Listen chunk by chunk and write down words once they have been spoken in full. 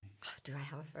do I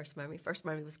have a first memory? First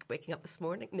memory was waking up this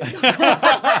morning. No.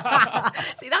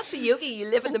 See, that's the yogi. You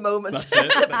live in the moment. That's it.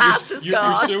 The past is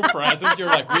gone. You're so present. You're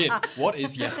like, wait, what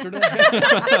is yesterday?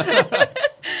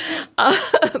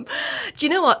 Do you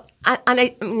know what? I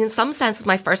mean, in some senses,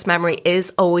 my first memory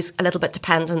is always a little bit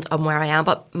dependent on where I am.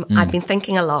 But I've been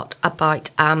thinking a lot about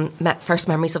first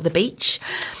memories of the beach.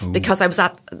 Ooh. Because I was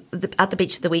at the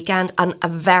beach at the weekend, and a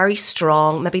very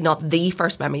strong, maybe not the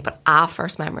first memory, but our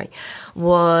first memory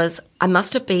was, I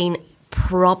must have been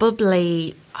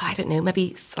probably, I don't know,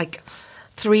 maybe like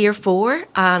 3 or 4,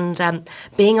 and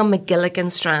being on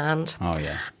McGilligan Strand. Oh,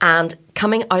 yeah. And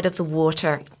coming out of the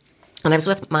water. And I was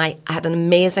with I had an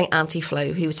amazing Auntie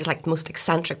Flo, who was just like the most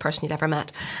eccentric person you'd ever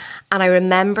met. And I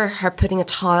remember her putting a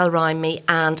towel around me,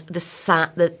 and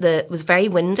it was very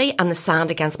windy, and the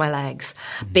sand against my legs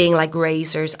being like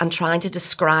razors, and trying to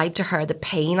describe to her the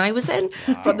pain I was in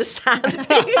from the sand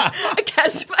being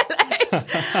against my legs.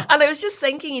 And I was just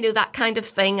thinking, you know, that kind of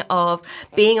thing of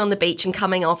being on the beach and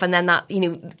coming off, and then that, you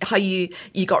know, how you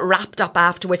got wrapped up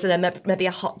afterwards, and then maybe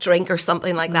a hot drink or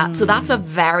something like that. So that's a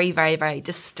very, very, very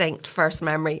distinct first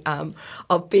memory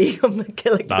of being on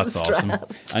McGilligan Strand.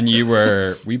 Awesome. And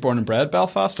were you born and bred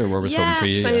Belfast, or where was home for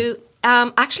you? So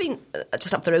actually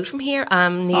just up the road from here,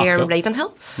 near cool.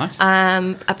 Ravenhill. Nice.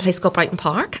 A place called Brighton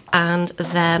Park, and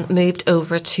then moved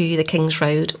over to the King's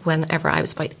Road whenever I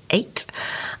was about 8,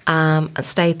 and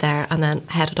stayed there, and then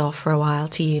headed off for a while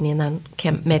to uni, and then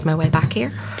made my way back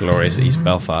here. Glorious East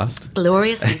Belfast.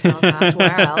 Glorious East Belfast.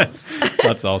 Where else?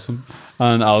 That's awesome.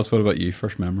 And Alice, what about you?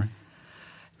 First memory?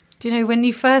 Do you know, when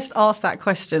you first asked that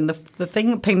question, the thing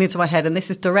that pinged into my head, and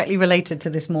this is directly related to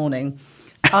this morning,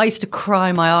 I used to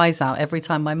cry my eyes out every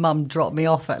time my mum dropped me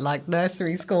off at like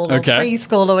nursery school or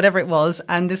preschool or whatever it was.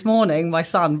 And this morning, my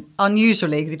son,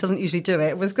 unusually, because he doesn't usually do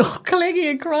it, was clinging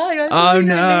and crying. Like, oh,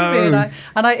 no.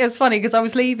 It's funny because I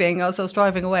was leaving, I was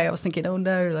driving away. I was thinking, oh,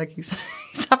 no, like he's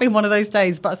having one of those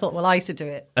days. But I thought, well, I used to do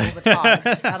it all the time.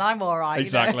 And I'm all right.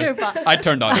 Exactly. You know? But I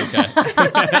turned out okay.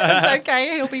 It's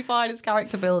okay. He'll be fine. It's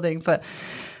character building. But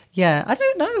yeah, I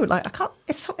don't know. Like, I can't.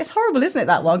 It's horrible, isn't it,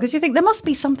 that one? Because you think there must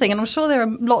be something, and I'm sure there are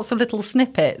lots of little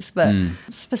snippets, but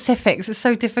specifics is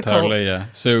so difficult. Totally, yeah.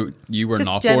 So you were Just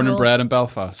not general, born and bred in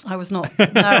Belfast? I was not.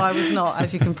 No, I was not.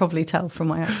 As you can probably tell from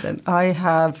my accent, I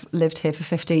have lived here for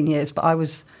 15 years, but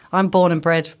I'm born and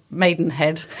bred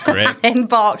Maidenhead in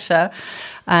Berkshire,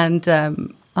 and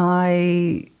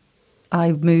I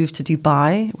moved to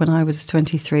Dubai when I was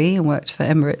 23 and worked for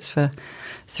Emirates for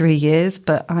 3 years,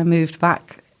 but I moved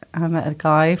back. I met a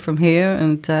guy from here,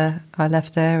 and I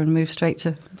left there and moved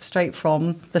straight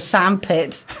from the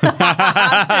sandpit to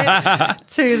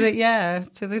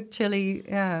the chilly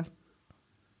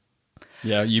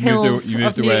Yeah, you hills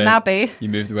moved of away. Newton Abbey. You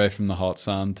moved away from the hot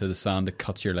sand to the sand that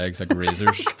cuts your legs like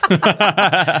razors.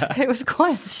 It was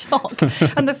quite a shock.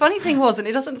 And the funny thing was, and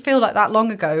it doesn't feel like that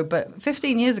long ago, but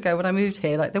 15 years ago when I moved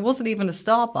here, like there wasn't even a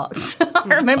Starbucks.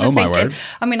 I remember thinking,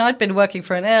 I mean, I'd been working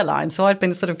for an airline, so I'd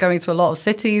been sort of going to a lot of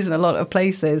cities and a lot of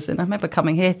places. And I remember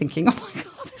coming here thinking, oh my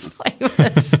God, there's not even a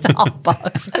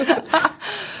Starbucks.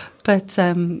 But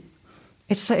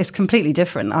it's completely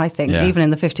different, I think, even in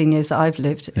the 15 years that I've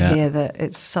lived here, that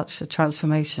it's such a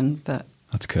transformation. But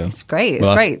that's cool. It's great. It's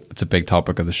great. It's a big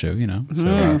topic of the show, you know.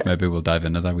 So maybe we'll dive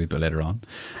into that a wee bit later on.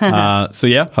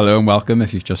 Hello and welcome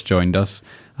if you've just joined us.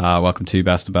 Welcome to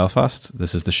Best of Belfast.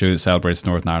 This is the show that celebrates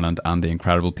Northern Ireland and the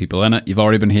incredible people in it. You've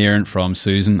already been hearing from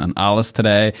Susan and Alice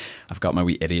today. I've got my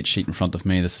wee idiot sheet in front of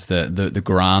me. This is the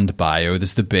grand bio. This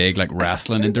is the big like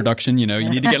wrestling introduction. You know, you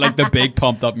need to get like the big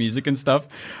pumped up music and stuff.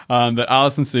 But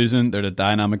Alice and Susan, they're the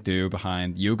dynamic duo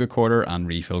behind Yoga Quarter and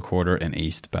Refill Quarter in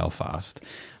East Belfast.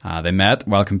 They met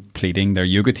while completing their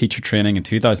yoga teacher training in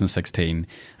 2016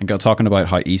 and got talking about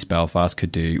how East Belfast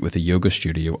could do with a yoga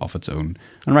studio of its own.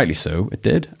 And rightly so, it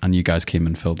did. And you guys came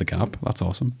and filled the gap. That's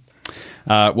awesome.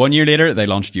 1 year later, they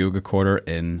launched Yoga Quarter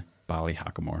in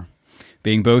Ballyhackamore.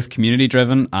 Being both community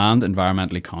driven and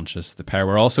environmentally conscious, the pair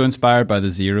were also inspired by the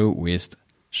zero waste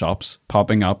shops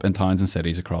popping up in towns and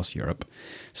cities across Europe.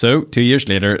 So 2 years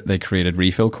later, they created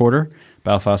Refill Quarter,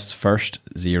 Belfast's first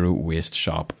zero waste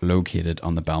shop located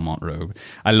on the Belmont Road.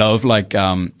 I love like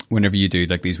whenever you do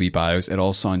like these wee bios, it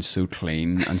all sounds so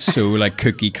clean and so like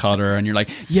cookie cutter, and you're like,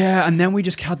 yeah, and then we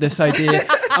just had this idea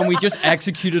and we just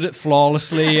executed it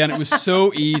flawlessly, and it was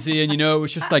so easy, and you know, it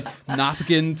was just like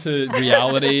napkin to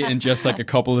reality in just like a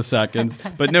couple of seconds.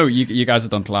 But no, you guys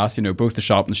have done class. You know, both the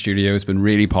shop and the studio has been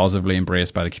really positively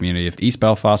embraced by the community of East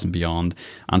Belfast and beyond,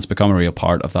 and it's become a real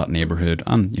part of that neighbourhood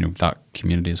and, you know, that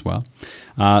community as well.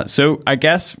 So I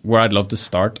guess where I'd love to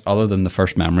start, other than the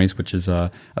first memories, which is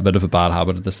a bit of a bad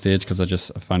habit at this stage because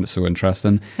I find it so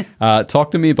interesting.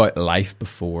 Talk to me about life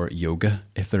before yoga,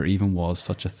 if there even was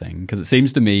such a thing. Because it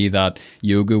seems to me that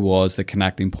yoga was the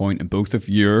connecting point in both of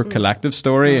your collective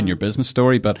story and your business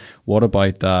story. But what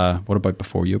about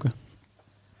before yoga?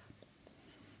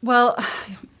 Well,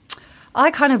 I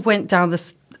kind of went down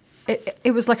this.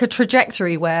 It was like a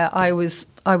trajectory where I was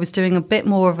doing a bit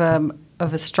more of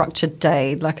a structured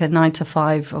day, like a 9 to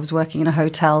 5. I was working in a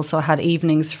hotel, so I had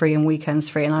evenings free and weekends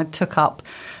free, and I took up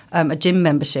a gym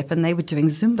membership, and they were doing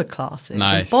Zumba classes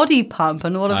and body pump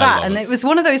and all of that. And it was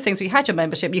one of those things where you had your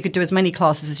membership, you could do as many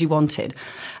classes as you wanted,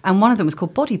 and one of them was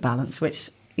called Body Balance, which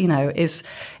it's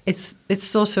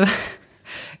sort of.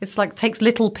 It's like takes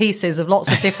little pieces of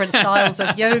lots of different styles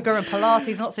of yoga and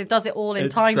Pilates, not so it does it all in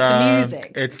time to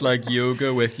music. It's like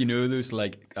yoga with, those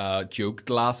like joke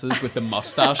glasses with the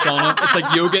mustache on it. It's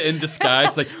like yoga in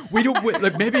disguise. Like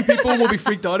maybe people will be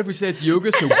freaked out if we say it's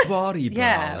yoga, so body balance.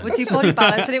 Yeah, we do body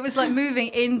balance, and it was like moving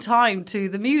in time to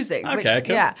the music. Okay,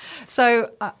 cool. Yeah.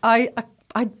 So I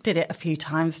did it a few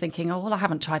times thinking, I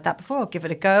haven't tried that before, I'll give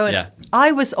it a go. And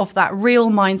I was of that real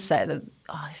mindset that,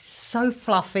 this is so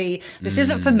fluffy, this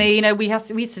isn't for me. We used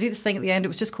to do this thing at the end, it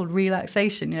was just called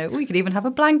relaxation. We could even have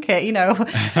a blanket, and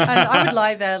I would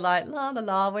lie there like, la, la,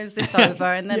 la, when's this over?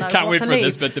 And then I can't want wait to for leave.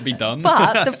 this bit to be done.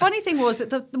 But the funny thing was that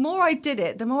the more I did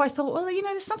it, the more I thought, well,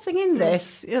 there's something in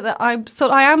this that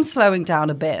I am slowing down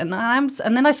a bit, and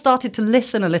then I started to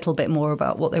listen a little bit more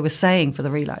about what they were saying for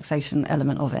the relaxation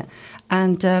element of it,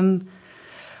 and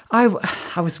I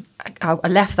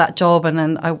left that job, and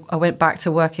then I went back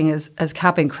to working as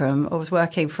cabin crew. I was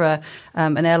working for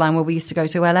an airline where we used to go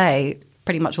to LA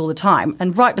pretty much all the time,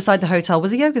 and right beside the hotel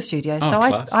was a yoga studio. So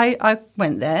I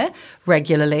went there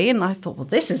regularly, and I thought, well,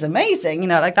 this is amazing.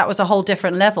 That was a whole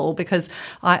different level because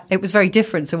it was very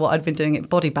different to what I'd been doing at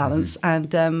Body Balance,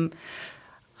 and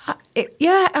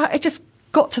it just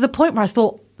got to the point where I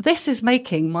thought, this is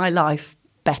making my life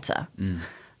better.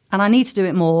 And I need to do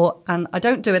it more, and I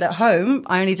don't do it at home.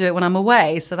 I only do it when I'm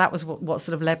away. So that was what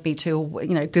sort of led me to,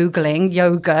 Googling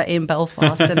yoga in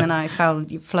Belfast. And then I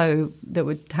found Flow that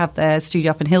would have their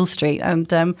studio up in Hill Street.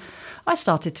 And I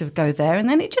started to go there. And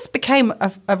then it just became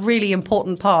a really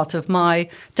important part of my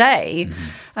day. Mm-hmm.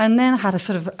 And then I had a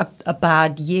sort of a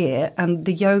bad year, and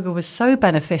the yoga was so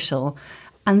beneficial.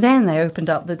 And then they opened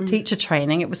up the teacher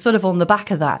training. It was sort of on the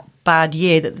back of that bad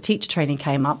year that the teacher training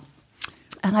came up.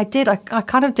 And I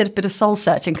kind of did a bit of soul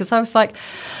searching because I was like,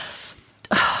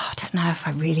 I don't know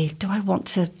if do I want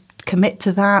to commit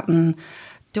to that? And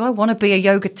do I want to be a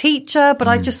yoga teacher? But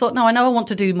I just thought, no, I know I want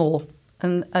to do more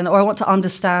or I want to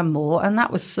understand more. And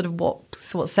that was sort of what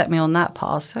set me on that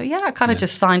path. So, I kind of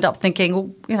just signed up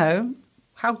thinking, well,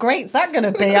 how great is that going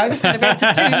to be? I'm just going to be able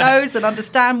to do loads and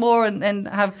understand more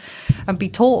and be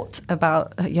taught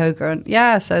about yoga.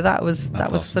 And so that was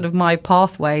awesome. Sort of my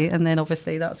pathway. And then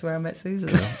obviously that's where I met Susan.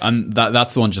 Cool. And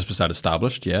that's the one just beside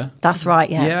Established, yeah? That's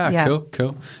right, yeah. Yeah,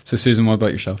 cool. So Susan, what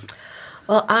about yourself?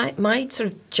 Well, my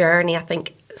sort of journey, I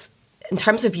think, in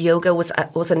terms of yoga was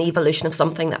an evolution of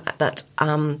something that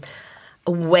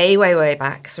way, way, way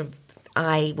back. So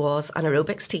I was an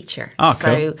aerobics teacher. Oh,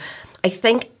 so cool. I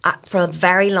think for a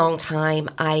very long time,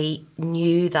 I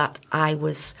knew that I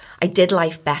did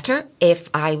life better if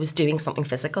I was doing something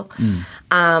physical.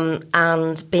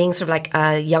 And being sort of like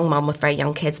a young mum with very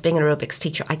young kids, being an aerobics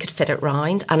teacher, I could fit it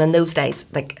round. And in those days,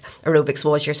 like aerobics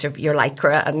was your sort of your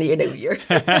lycra and your.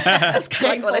 That's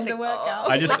kind of what I think.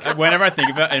 I just whenever I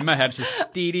think about it in my head, it's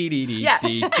just dee dee dee dee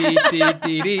dee dee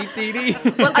dee dee dee dee.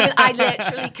 Well, I mean, I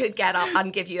literally could get up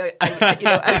and give you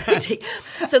a routine.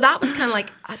 So that was kind of like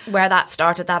where that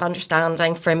started, that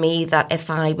understanding for me that if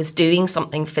I was doing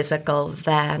something physical,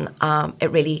 then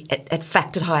it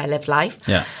affected how I lived life.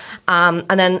 Yeah.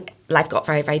 And then life got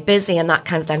very, very busy, and that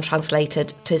kind of then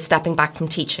translated to stepping back from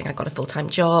teaching. I got a full-time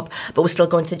job, but was still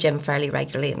going to the gym fairly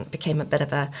regularly and became a bit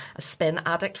of a spin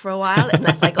addict for a while,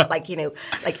 unless I got like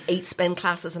 8 spin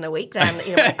classes in a week. Then,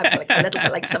 I was like a little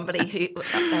bit like somebody who...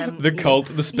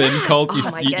 the spin cult,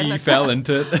 you fell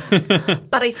into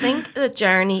it. But I think the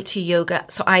journey to yoga,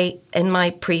 so in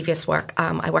my previous work,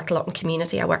 I worked a lot in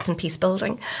community. I worked in peace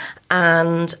building,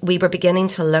 and we were beginning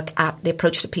to look at the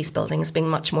approach to peace building as being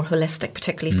much more holistic,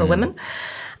 particularly for women.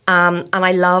 And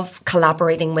I love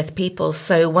collaborating with people.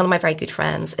 So one of my very good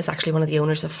friends is actually one of the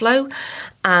owners of Flow.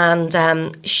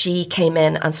 And she came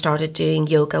in and started doing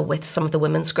yoga with some of the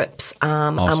women's groups.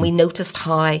 Awesome. And we noticed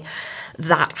how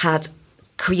that had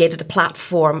created a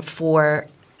platform for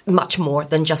much more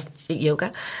than just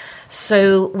yoga.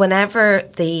 So whenever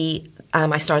the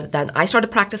I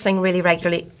started practicing really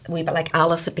regularly. A wee bit like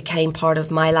Alice, it became part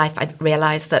of my life. I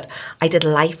realised that I did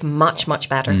life much, much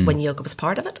better when yoga was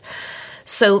part of it.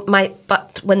 So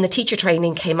but when the teacher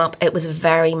training came up, it was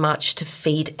very much to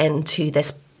feed into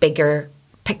this bigger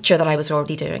picture that I was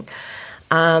already doing.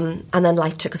 And then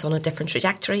life took us on a different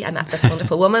trajectory. I met this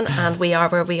wonderful woman, and we are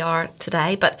where we are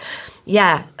today. But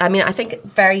yeah, I mean, I think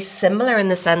very similar in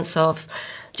the sense of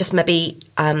just maybe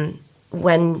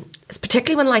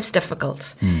particularly when life's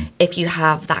difficult, if you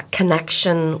have that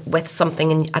connection with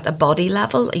something at a body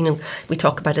level, you know, we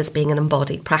talk about it as being an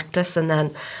embodied practice, and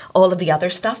then all of the other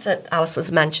stuff that Alice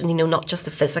has mentioned, you know, not just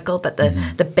the physical, but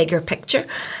the bigger picture,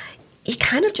 you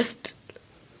kind of just,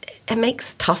 it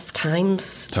makes tough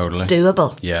times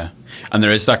doable. Yeah. And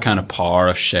there is that kind of power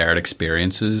of shared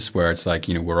experiences where it's like,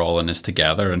 you know, we're all in this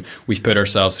together, and we've put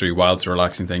ourselves through, while it's a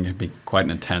relaxing thing, it can be quite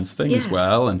an intense thing as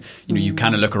well. And, you know, you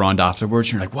kind of look around afterwards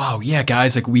and you're like, wow, yeah,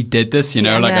 guys, like we did this, you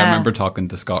know, I remember talking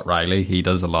to Scott Riley. He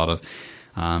does a lot of,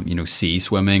 you know, sea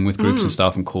swimming with groups and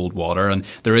stuff in cold water. And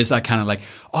there is that kind of like,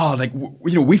 oh, like, you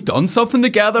know, we've done something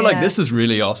together. Like, this is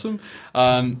really awesome.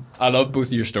 I love both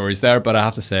of your stories there, but I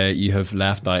have to say you have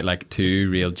left out like two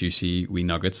real juicy wee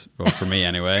nuggets, well, for me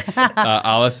anyway.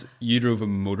 Alice, you drove a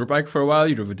motorbike for a while.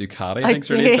 You drove a Ducati, I think it's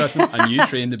really interesting. And you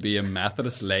trained to be a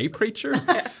Methodist lay preacher.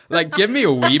 Like, give me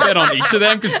a wee bit on each of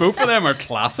them, because both of them are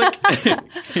classic.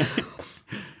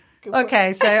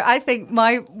 Okay, so I think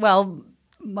my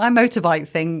motorbike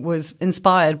thing was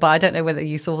inspired by, I don't know whether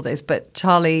you saw this, but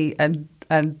Charlie and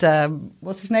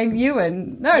what's his name?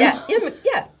 Ewan? No. Yeah.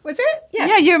 Was it?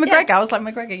 Yeah. Ewan McGregor. Yeah. I was like,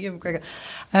 Ewan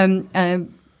McGregor.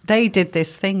 They did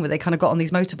this thing where they kind of got on these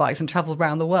motorbikes and travelled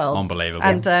around the world. Unbelievable.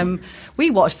 And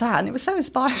we watched that, and it was so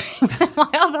inspiring. My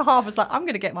other half was like, I'm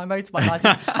going to get my motorbike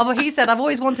license. He said, I've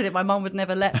always wanted it. My mum would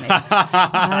never let me.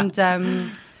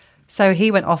 And so he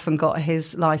went off and got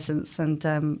his licence, and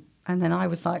then I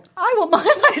was like, I want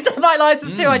my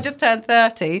license too. I just turned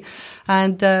 30.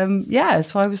 And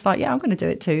so I was like, yeah, I'm going to do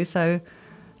it too. So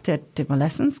did my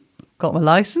lessons, got my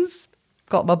license,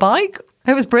 got my bike.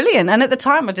 It was brilliant. And at the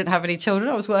time, I didn't have any children.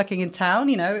 I was working in town.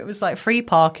 You know, it was like free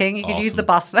parking. You could use the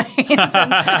bus lanes.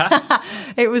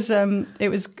 It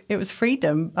was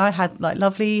freedom. I had like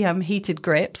lovely heated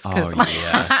grips because my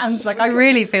hands, like, I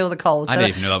really feel the cold. So I didn't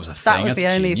even know that was a thing. That was the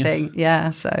only thing. Yeah.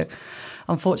 So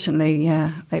unfortunately,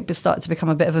 it started to become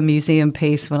a bit of a museum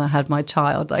piece when I had my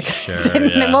child. Like,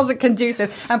 it wasn't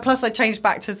conducive. And plus, I changed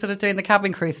back to sort of doing the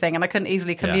cabin crew thing, and I couldn't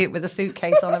easily commute with a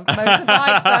suitcase on a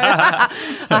motorbike, so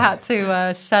I had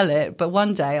to sell it. But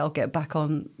one day, I'll get back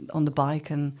on the bike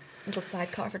and little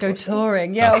sidecar for go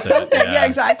touring. Yeah, or something. Yeah,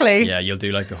 exactly. Yeah, you'll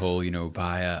do like the whole, you know,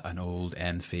 buy an old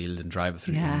Enfield and drive it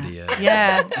through India.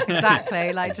 Yeah,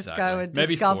 exactly. Like, just go and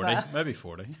maybe discover. Maybe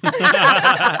 40.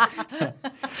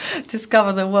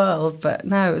 Discover the world. But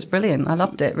no, it was brilliant. I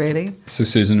loved it, really. So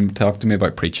Susan, talk to me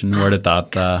about preaching. Where did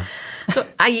that... So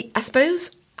I suppose,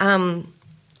 I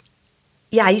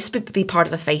used to be part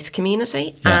of a faith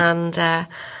community, and I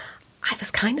was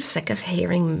kind of sick of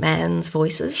hearing men's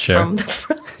voices from the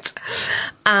front.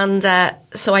 And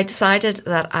so I decided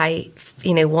that I,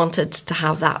 you know, wanted to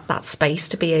have that space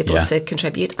to be able to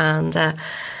contribute. And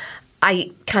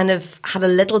I kind of had a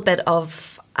little bit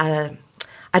of,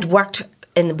 I'd worked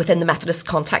within the Methodist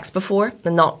context before,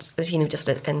 and not, you know, just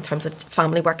in terms of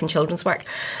family work and children's work,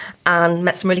 and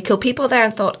met some really cool people there,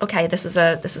 and thought, okay, this is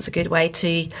a good way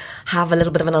to have a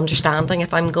little bit of an understanding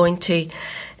if I'm going to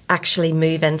actually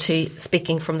move into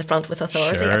speaking from the front with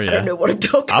authority. I don't know what I'm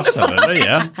talking about. Absolutely,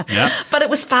 yeah. But it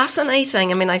was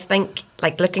fascinating. I mean, I think,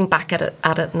 like, looking back at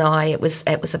it now, it was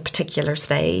a particular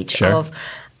stage of,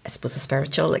 I suppose, a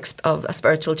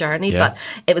spiritual journey. But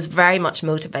it was very much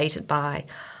motivated by,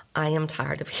 I am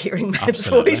tired of hearing men's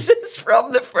voices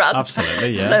from the front.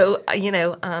 Absolutely, yeah. So, you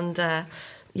know, and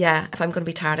if I'm going to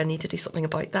be tired, I need to do something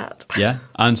about that. Yeah.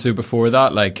 And so before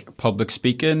that, like, public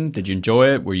speaking, did you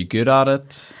enjoy it? Were you good at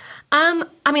it? I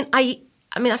mean,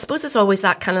 I suppose there's always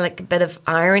that kind of like a bit of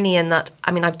irony in that.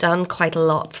 I mean, I've done quite a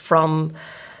lot from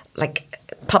like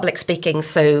public speaking.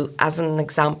 So, as an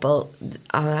example,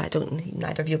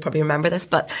 neither of you probably remember this,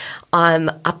 but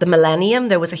at the Millennium,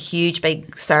 there was a huge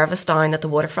big service down at the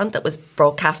waterfront that was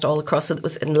broadcast all across. So it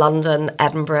was in London,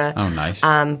 Edinburgh,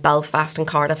 Belfast, and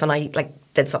Cardiff, and I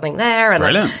did something there, and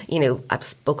I've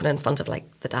spoken in front of like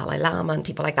the Dalai Lama and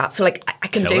people like that. So like I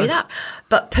can do that,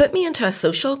 but put me into a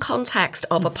social context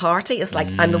of a party. It's like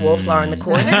I'm the wallflower in the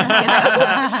corner. You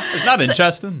know? Isn't that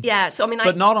interesting? Yeah. So I mean,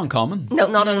 but not uncommon. No,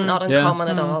 not uncommon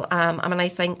at all. I mean, I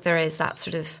think there is that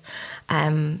sort of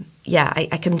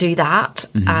I can do that.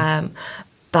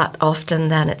 But often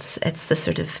then it's the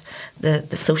sort of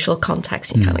the social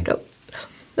context. You kind of go,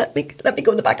 let me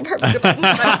go in the back of her.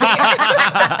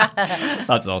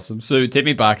 That's awesome. So take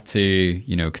me back to,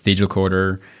 Cathedral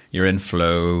Quarter, you're in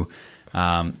Flow.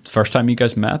 First time you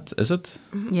guys met, is it?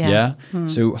 Yeah.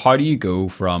 So how do you go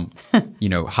from,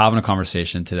 having a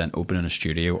conversation to then opening a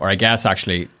studio? Or I guess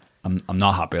actually, I'm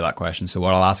not happy with that question. So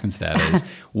what I'll ask instead is,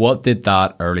 what did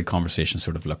that early conversation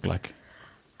sort of look like?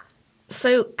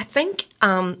 So I think,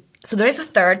 so there is a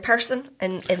third person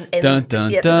in dun,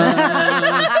 dun, dun.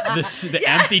 The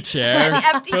empty chair.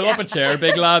 Pull up a chair,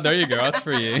 big lad. There you go. That's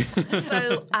for you.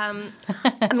 So I'm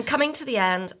coming to the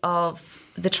end of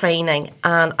the training,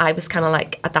 and I was kind of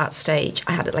like, at that stage,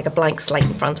 I had like a blank slate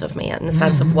in front of me in the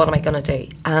sense of what am I going to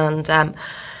do? And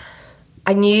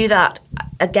I knew that,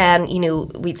 again,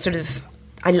 we'd sort of,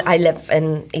 I live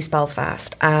in East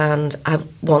Belfast, and I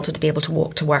wanted to be able to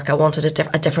walk to work. I wanted a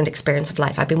different experience of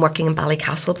life. I've been working in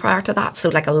Ballycastle prior to that, so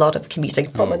like a lot of commuting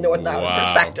from a Northern Ireland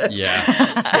perspective.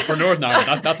 Yeah, for Northern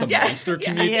Ireland, that's a monster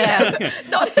commute. Yeah.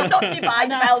 not Dubai to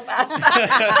Belfast,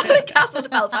 Ballycastle to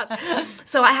Belfast.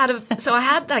 So I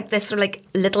had like this sort of like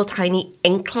little tiny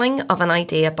inkling of an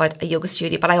idea about a yoga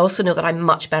studio, but I also know that I'm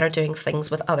much better doing things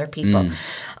with other people.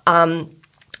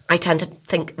 I tend to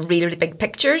think really, really big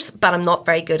pictures, but I'm not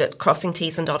very good at crossing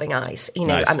T's and dotting I's,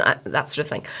 Nice. and that sort of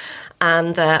thing.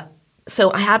 And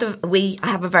so I have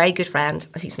a very good friend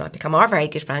who's now become our very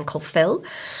good friend called Phil,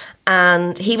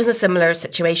 and he was in a similar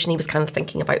situation. He was kind of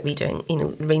thinking about redoing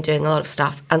a lot of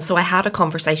stuff. And so I had a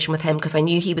conversation with him because I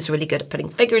knew he was really good at putting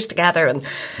figures together and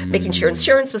making sure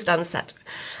insurance was done, etc.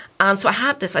 And so I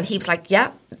had this, and he was like,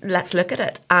 yeah, let's look at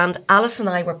it. And Alice and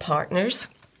I were partners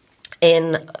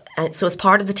so as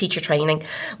part of the teacher training,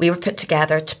 we were put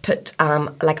together to put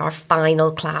like our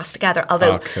final class together.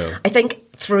 Although cool. I think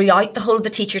throughout the whole of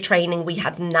the teacher training, we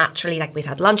had naturally, like, we'd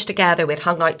had lunch together, we'd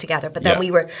hung out together, but then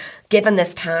we were given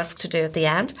this task to do at the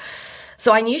end.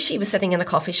 So I knew she was sitting in a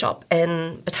coffee shop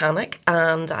in Botanic,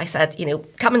 and I said,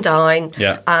 coming down.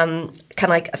 Yeah.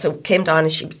 So came down,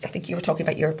 and I think you were talking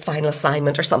about your final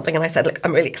assignment or something, and I said, look,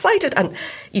 I'm really excited. And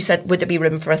you said, would there be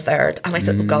room for a third? And I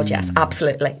said, oh God, yes,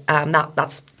 absolutely.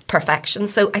 That's perfection.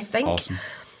 So I think, awesome.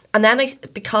 And then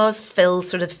because Phil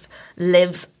sort of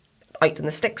lives out in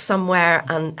the sticks somewhere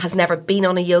and has never been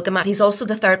on a yoga mat, he's also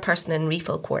the third person in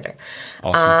Refill Quarter.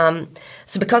 Awesome.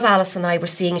 So because Alice and I were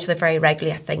seeing each other very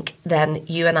regularly, I think then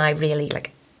you and I really,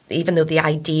 like, even though the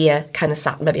idea kind of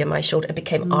sat maybe on my shoulder, it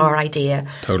became our idea.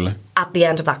 Totally. At the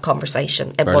end of that conversation.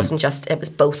 It Brilliant. Wasn't just, it was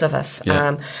both of us.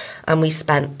 Yeah. And we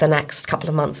spent the next couple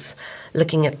of months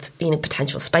looking at,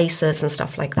 potential spaces and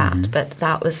stuff like that. But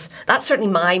that's certainly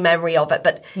my memory of it.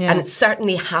 But and it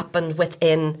certainly happened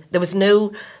there was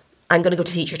no, I'm going to go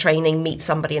to teacher training, meet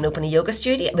somebody and open a yoga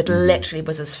studio. It literally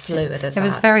was as fluid as that. It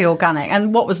was very organic.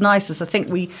 And what was nice is I think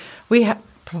we had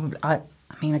probably, I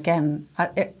mean, again,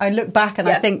 I look back and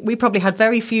I think we probably had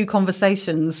very few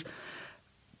conversations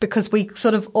because we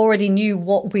sort of already knew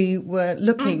what we were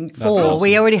looking for. Awesome.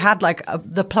 We already had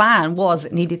the plan was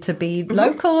it needed to be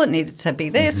local, it needed to be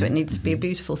this, it needed to be a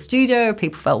beautiful studio,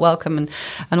 people felt welcome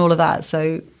and all of that.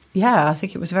 So, yeah, I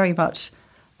think it was very much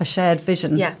a shared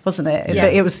vision, wasn't it? Yeah.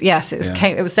 It was, yes, it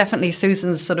was definitely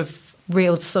Susan's sort of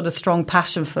real sort of strong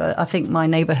passion for, I think my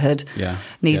neighbourhood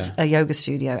needs a yoga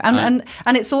studio. And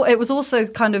it was also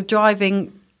kind of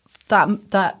driving that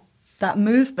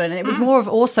movement. And it was more of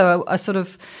also a sort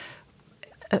of,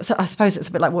 so I suppose it's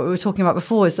a bit like what we were talking about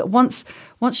before, is that once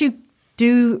you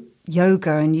do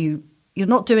yoga and you're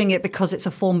not doing it because it's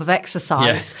a form of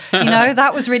exercise.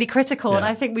 That was really critical. And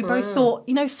I think we both thought,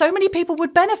 so many people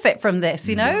would benefit from this,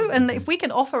 and if we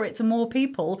can offer it to more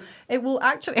people, it will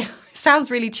actually, it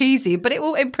sounds really cheesy, but it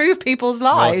will improve people's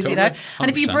lives, totally, And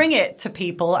if you bring it to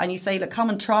people and you say, look, come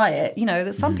and try it,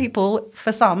 that some people,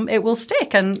 for some, it will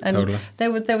stick. And totally.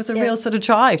 there was a real sort of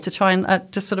drive to try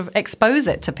and just sort of expose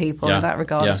it to people in that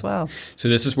regard as well. So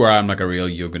this is where I'm like a real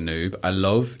yoga noob. I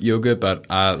love yoga, but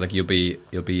like you'll be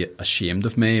ashamed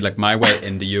of me. Like my way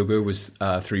into yoga was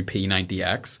through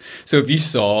P90X. So if you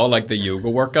saw like the yoga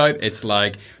workout, it's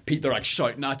like they're like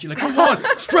shouting at you like, come on,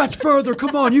 stretch further,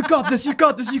 come on, you got this, you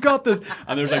got this, you got this.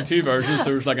 And there's like two versions.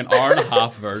 There's like an hour and a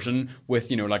half version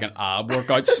with, like an ab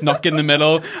workout snuck in the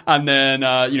middle. And then,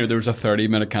 there was a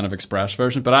 30-minute kind of express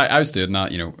version. But I was doing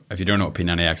that, if you don't know what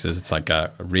P90X is, it's like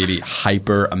a really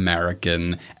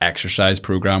hyper-American exercise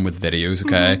program with videos,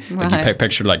 okay? Right. Like you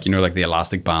picture like, like the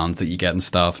elastic bands that you get and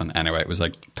stuff. And anyway, it was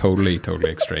like totally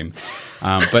extreme.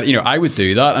 But, I would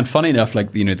do that. And funny enough,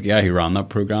 like, the guy who ran that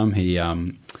program, he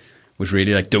was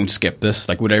really like, don't skip this.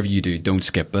 Like, whatever you do, don't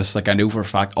skip this. Like, I know for a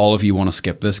fact all of you want to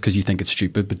skip this because you think it's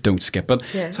stupid, but don't skip it.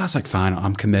 Yeah. So I was like, fine,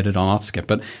 I'm committed, I'll not skip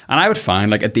it. And I would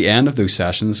find, like, at the end of those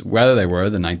sessions, whether they were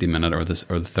the 90-minute or the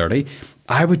 30,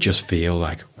 I would just feel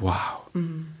like, wow.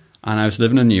 Mm-hmm. And I was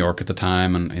living in New York at the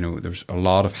time, and, you know, there was a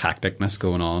lot of hecticness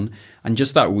going on. And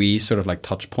just that wee sort of like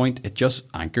touch point, it just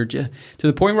anchored you to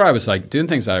the point where I was like doing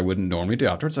things that I wouldn't normally do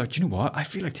afterwards. Like, you know what? I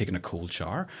feel like taking a cold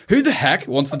shower. Who the heck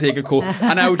wants to take a cold?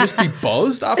 And I would just be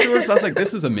buzzed afterwards. I was like,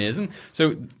 this is amazing.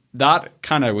 So that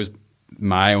kind of was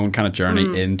my own kind of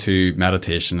journey into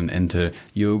meditation and into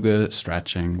yoga,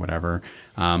 stretching, whatever.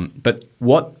 But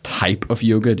what type of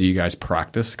yoga do you guys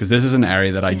practice? Because this is an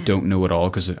area that I don't know at all,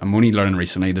 because I'm only learning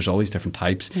recently. There's all these different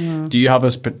types. Yeah. Do you have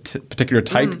a particular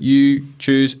type you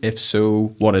choose? If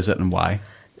so, what is it and why?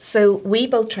 So we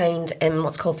both trained in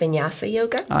what's called vinyasa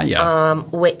yoga,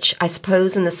 which I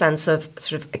suppose in the sense of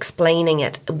sort of explaining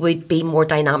it would be more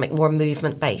dynamic, more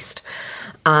movement based.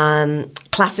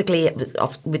 Classically,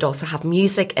 we'd also have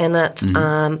music in it.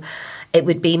 Mm-hmm. It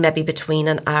would be maybe between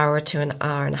an hour to an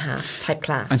hour and a half type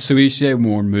class. And so we say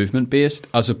more movement based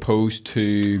as opposed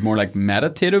to more like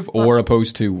meditative, or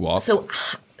opposed to what? So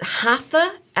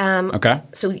hatha. Okay.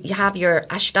 So you have your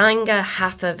Ashtanga,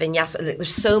 hatha, vinyasa. There's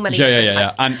so many different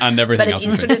types. And everything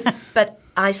else. But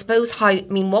I suppose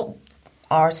what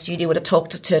our studio would have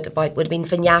talked to it about would have been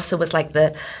vinyasa was like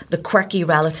the quirky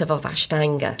relative of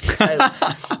Ashtanga. So,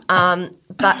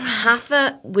 but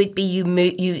hatha would be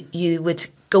you would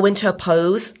go into a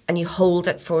pose and you hold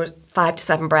it for 5 to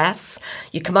 7 breaths.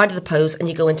 You come out of the pose and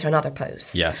you go into another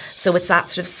pose. Yes. So it's that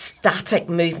sort of static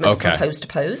movement from pose to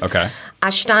pose. Okay.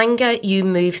 Ashtanga, you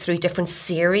move through different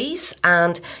series,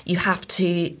 and you have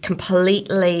to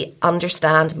completely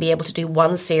understand and be able to do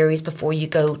one series before you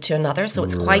go to another. So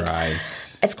it's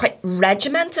quite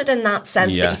regimented in that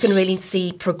sense, but you can really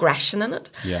see progression in it.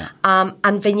 Yeah.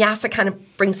 And vinyasa kind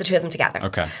of brings the two of them together.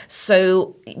 Okay.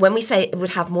 So when we say it would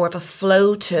have more of a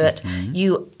flow to it,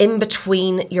 you, in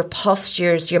between your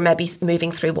postures, you're maybe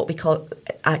moving through what we call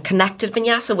connected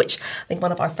vinyasa, which I think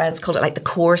one of our friends called it like the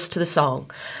chorus to the song.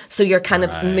 So you're kind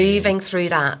of moving through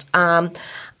that.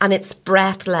 And it's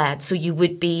breath-led, so you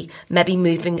would be maybe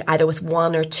moving either with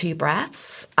 1 or 2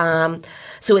 breaths.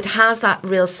 So it has that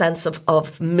real sense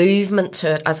of movement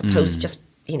to it, as opposed to just,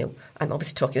 you know, I'm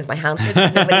obviously talking with my hands here,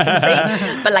 nobody can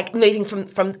see, but like moving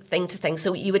from thing to thing.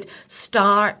 So you would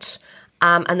start...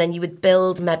 and then you would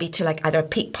build maybe to like either a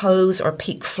peak pose or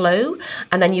peak flow,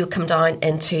 and then you would come down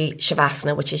into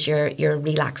shavasana, which is your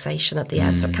relaxation at the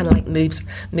end. So it kind of like moves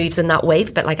in that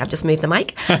wave, but like I've just moved the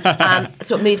mic.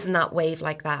 So it moves in that wave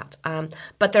like that.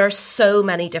 But there are so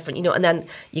many different, you know, and then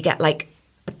you get like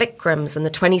the Bikrams and the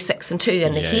 26 and 2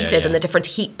 and the heated and the different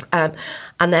heat. And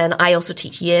then I also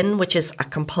teach yin, which is a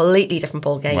completely different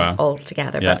ball game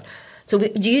altogether. Yeah. But so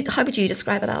how would you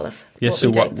describe it, Alice? Yes. So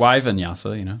why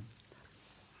vinyasa? You know.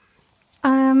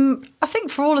 I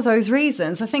think for all of those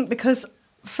reasons. I think because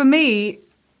for me,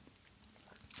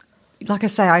 like I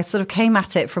say, I sort of came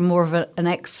at it from more of an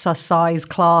exercise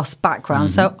class background.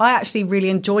 So I actually really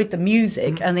enjoyed the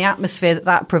music and the atmosphere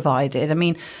that provided. I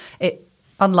mean,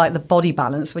 unlike the body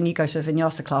balance, when you go to a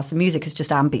vinyasa class, the music is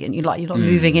just ambient. You're not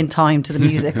moving in time to the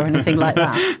music or anything like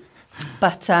that.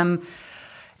 But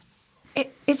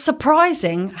it's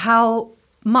surprising how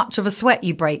much of a sweat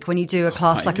you break when you do a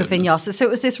class like a vinyasa. So it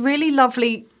was this really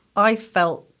lovely, I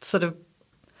felt, sort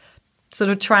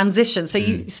of transition. So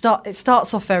it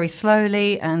starts off very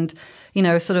slowly, and you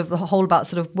know, sort of the whole about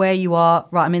sort of where you are.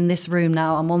 Right, I'm in this room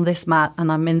now. I'm on this mat, and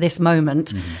I'm in this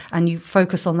moment, and you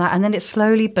focus on that, and then it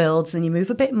slowly builds, and you move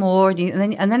a bit more,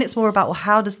 and then it's more about, well,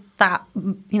 how does that,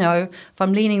 you know, if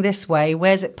I'm leaning this way,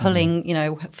 where's it pulling, you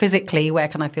know, physically, where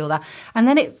can I feel that, and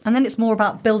then it's more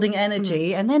about building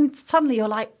energy, and then suddenly you're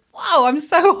like, wow, I'm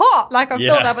so hot. Like I've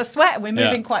built up a sweat, and we're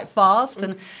moving quite fast.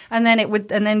 And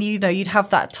then you know, you'd have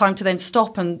that time to then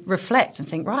stop and reflect and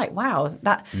think, right, wow,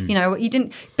 that, you know, you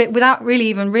didn't, but without really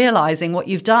even realizing what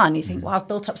you've done, you think, wow, I've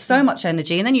built up so much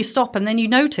energy. And then you stop, and then you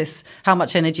notice how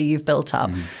much energy you've built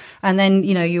up. And then,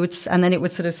 you know, and then it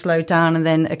would sort of slow down. And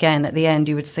then again, at the end,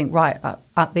 you would think, right,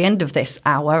 at the end of this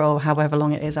hour, or however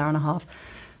long it is, hour and a half,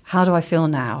 how do I feel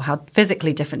now? How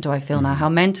physically different do I feel now? How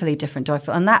mentally different do I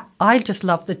feel? And that, I just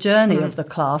loved the journey of the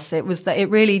class. It was that it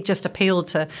really just appealed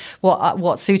to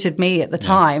what suited me at the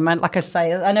time. And like I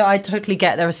say, I know I totally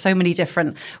get there are so many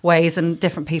different ways and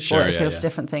different people it appeals to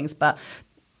different things. But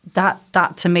that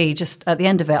to me, just at the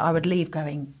end of it, I would leave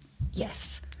going,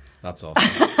 yes. That's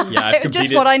awesome. Yeah,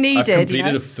 just what I needed. I've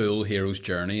completed a full hero's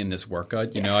journey in this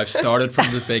workout. You know, I've started from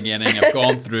the beginning. I've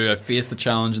gone through. I've faced the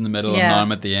challenge in the middle, and now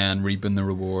I'm at the end, reaping the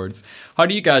rewards. How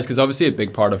do you guys? Because obviously, a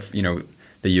big part of, you know,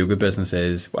 the yoga business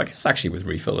is, well, I guess actually with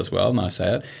Refill as well, now I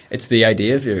say it, it's the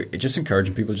idea of just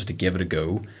encouraging people just to give it a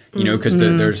go, you know, because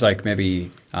there's like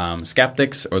maybe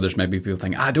skeptics, or there's maybe people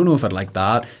think, I don't know if I'd like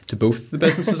that, to both the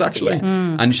businesses actually.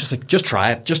 And it's just like, just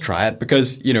try it,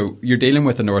 because, you know, you're dealing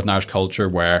with the Northern Irish culture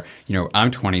where, you know,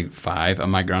 I'm 25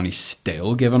 and my granny's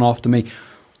still giving off to me,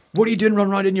 what are you doing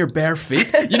running around in your bare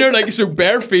feet? You know, like, so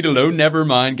bare feet alone, never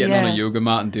mind getting on a yoga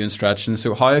mat and doing stretching.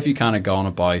 So how have you kind of gone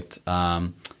about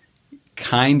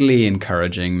kindly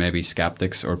encouraging maybe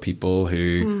skeptics or people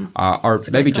who are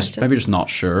maybe just not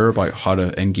sure about how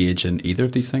to engage in either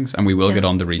of these things? And we will get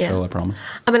on to Refill, I promise.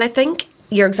 I mean, I think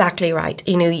you're exactly right.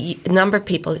 You know, a number of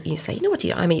people, you say, you know what,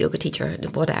 I'm a yoga teacher,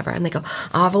 whatever. And they go,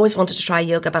 I've always wanted to try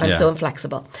yoga, but I'm so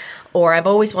inflexible. Or I've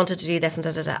always wanted to do this and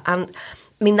da-da-da. And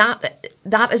I mean,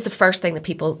 that is the first thing that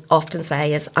people often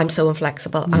say is, I'm so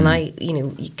inflexible. And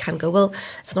you can go, well,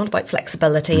 it's not about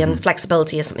flexibility, and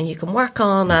flexibility is something you can work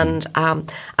on, and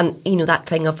you know, that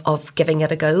thing of giving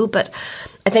it a go. But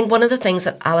I think one of the things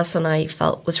that Alice and I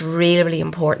felt was really, really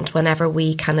important whenever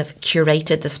we kind of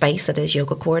curated the space that is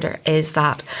Yoga Quarter is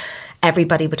that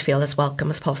everybody would feel as welcome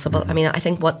as possible. I mean, I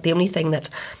think the only thing that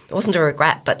wasn't a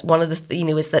regret, but one of the, you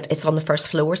know, is that it's on the first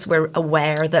floor, so we're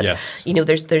aware that, you know,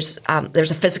 there's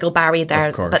a physical barrier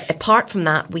there. But apart from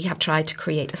that, we have tried to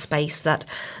create a space that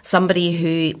somebody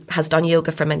who has done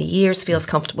yoga for many years feels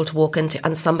comfortable to walk into,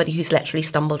 and somebody who's literally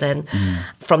stumbled in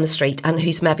from the street and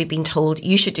who's maybe been told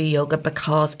you should do yoga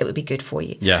because it would be good for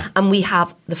you. And we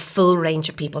have the full range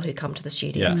of people who come to the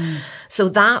studio. So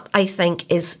that, I think,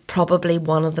 is probably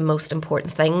one of the most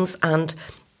important things. And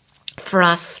for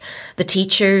us, the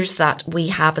teachers that we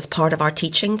have as part of our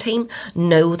teaching team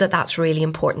know that that's really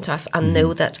important to us, and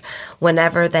know that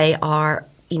whenever they are,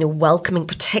 you know, welcoming,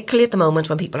 particularly at the moment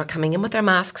when people are coming in with their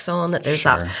masks on, that there's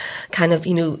that kind of,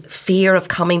 you know, fear of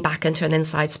coming back into an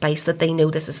inside space, that they know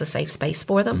this is a safe space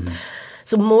for them.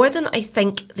 So more than, I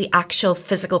think, the actual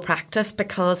physical practice,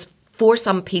 because for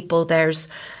some people there's,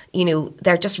 you know,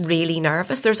 they're just really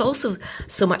nervous. There's also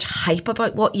so much hype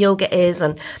about what yoga is,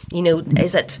 and, you know,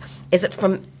 is it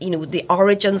from, you know, the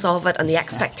origins of it and the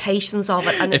expectations of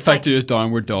it. And if I do a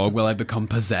downward dog, will I become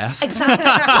possessed? Exactly.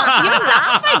 You're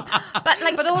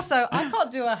laughing, but also I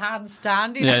can't do a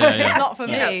handstand. You know, it's not for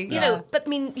me. You know, but I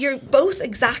mean, you're both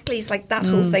exactly. It's like that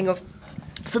whole thing of.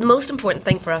 So the most important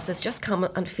thing for us is just come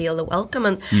and feel the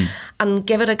welcome, and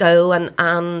give it a go.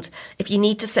 And if you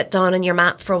need to sit down on your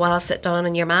mat for a while, sit down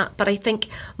on your mat. But I think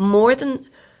more than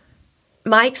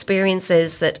my experience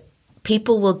is that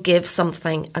people will give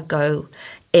something a go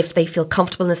if they feel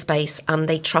comfortable in the space and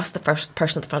they trust the first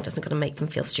person at the front isn't going to make them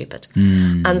feel stupid.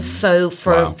 And so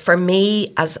for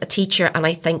me as a teacher, and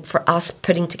I think for us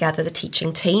putting together the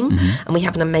teaching team, and we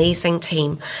have an amazing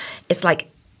team, it's like,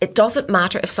 it doesn't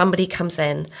matter if somebody comes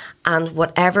in and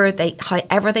however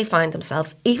they find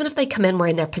themselves, even if they come in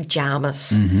wearing their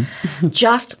pajamas,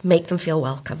 just make them feel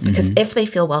welcome. Because if they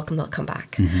feel welcome, they'll come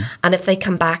back. And if they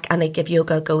come back and they give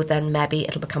yoga a go, then maybe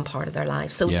it'll become part of their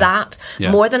lives. So that,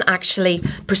 more than actually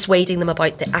persuading them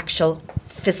about the actual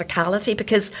physicality,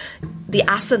 because the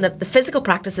asana, the physical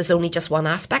practice is only just one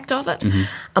aspect of it.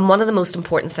 And one of the most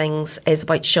important things is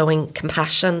about showing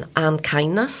compassion and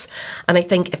kindness. And I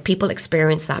think if people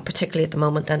experience that, particularly at the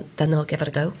moment, then they'll give it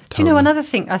a go. Do you know another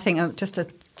thing? I think just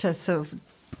to sort of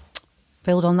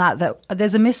build on that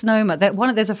there's a misnomer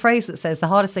there's a phrase that says the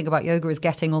hardest thing about yoga is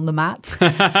getting on the mat.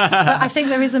 But I think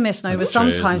there is a misnomer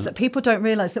sometimes that people don't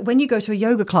realize that when you go to a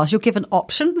yoga class, you're given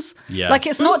options. Like,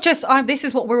 it's not just this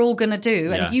is what we're all going to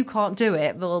do, and if you can't do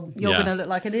it, well, you're going to look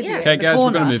like an idiot. Okay, guys,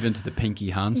 we're going to move into the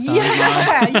pinky handstand.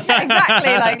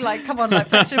 Exactly. Like come on, like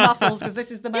flex your muscles, because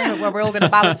this is the moment where we're all going to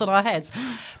balance on our heads.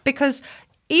 Because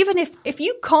even if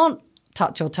you can't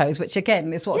touch your toes, which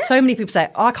again is what so many people say,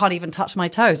 I can't even touch my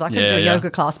toes, I can do a yoga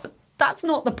class, but that's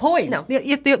not the point. No.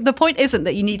 The point isn't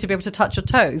that you need to be able to touch your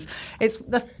toes.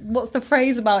 What's the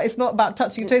phrase about? It's not about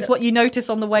touching your toes, what you notice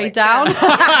on the way down. But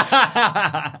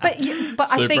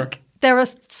I think there are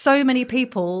so many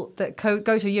people that go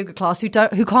to a yoga class who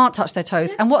can't touch their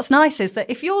toes. And what's nice is that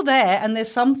if you're there and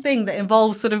there's something that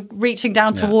involves sort of reaching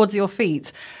down towards your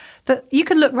feet, that you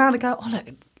can look around and go, oh, look,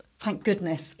 thank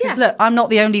goodness. Because look, I'm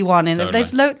not the only one in it.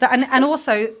 There's and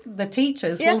also the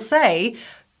teachers will say,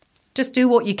 just do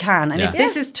what you can. And if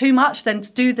this is too much, then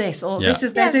do this. Or there's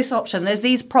this option. There's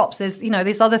these props. There's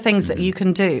these other things that you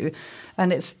can do.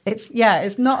 And it's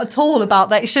not at all about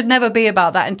that. It should never be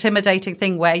about that intimidating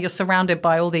thing where you're surrounded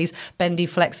by all these bendy,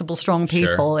 flexible, strong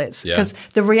people. It's because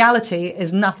the reality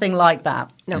is nothing like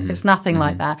that. No, it's nothing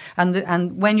like that.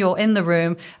 And when you're in the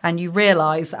room and you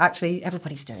realise that actually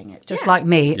everybody's doing it, just like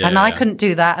me, and I couldn't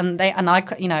do that, and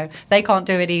they can't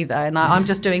do it either, and I'm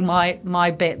just doing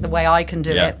my bit the way I can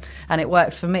do it, and it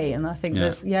works for me. And I think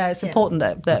it's important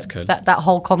that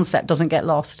whole concept doesn't get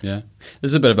lost. Yeah, this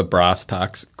is a bit of a brass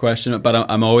tacks question, but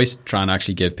I'm always trying to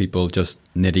actually give people just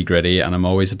nitty gritty, and I'm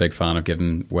always a big fan of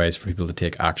giving ways for people to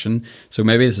take action. So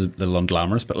maybe this is a little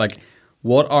unglamorous, but like,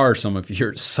 what are some of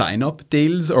your sign-up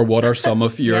deals, or what are some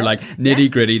of your like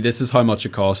nitty-gritty, this is how much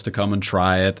it costs to come and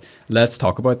try it? Let's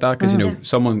talk about that, because,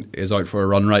 someone is out for a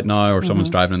run right now, or someone's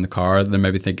driving in the car, they're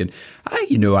maybe thinking,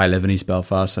 I live in East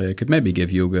Belfast, so I could maybe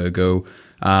give yoga a go.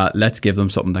 Let's give them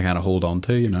something to kind of hold on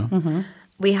to,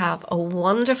 We have a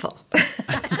wonderful offer.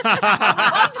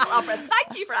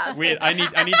 Thank you for asking. Wait, I need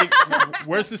to,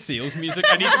 where's the sales music?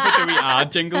 I need to put the wee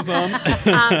ad jingles on.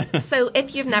 So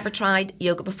if you've never tried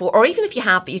yoga before, or even if you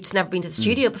have but you've just never been to the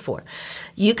studio before,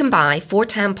 you can buy for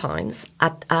 £10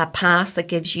 a pass that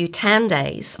gives you 10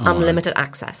 days unlimited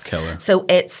access. Killer. So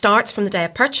it starts from the day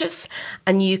of purchase,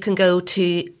 and you can go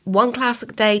to 1 class a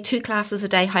day, 2 classes a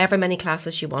day, however many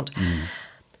classes you want.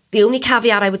 The only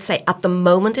caveat I would say at the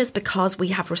moment is, because we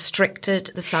have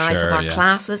restricted the size of our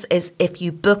classes, is if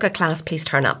you book a class, please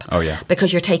turn up. Oh, yeah.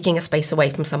 Because you're taking a space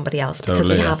away from somebody else, because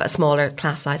we have a smaller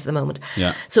class size at the moment.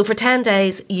 Yeah. So for 10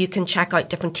 days, you can check out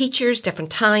different teachers, different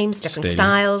times, different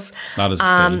styles. That is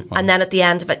wow. And then at the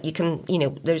end of it, you can,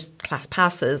 there's class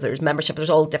passes, there's membership, there's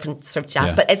all different sort of jazz.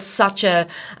 Yeah. But it's such an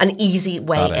easy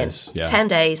way in. 10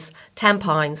 days,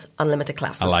 £10, unlimited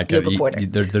classes. I like yoga it. porter.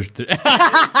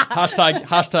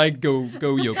 Hashtag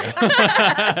go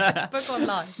yoga. Book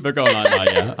online. Book online,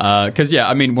 yeah. Because,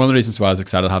 one of the reasons why I was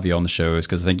excited to have you on the show is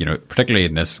because I think, particularly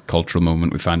in this cultural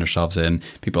moment we find ourselves in,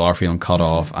 people are feeling cut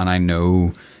off. And I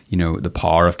know, the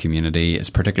power of community is,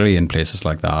 particularly in places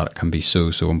like that, can be so,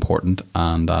 so important,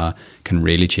 and can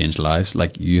really change lives,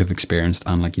 like you have experienced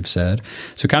and like you've said.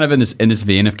 So kind of in this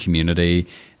vein of community,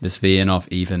 this vein of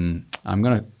even,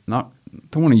 don't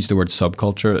want to use the word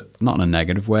subculture, not in a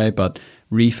negative way, but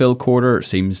Refill Quarter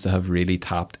seems to have really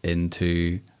tapped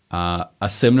into a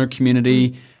similar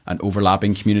community, an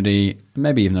overlapping community,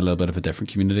 maybe even a little bit of a different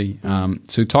community.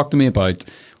 So talk to me about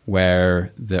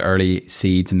where the early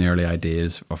seeds and the early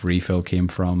ideas of Refill came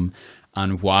from,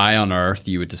 and why on earth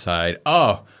you would decide,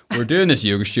 we're doing this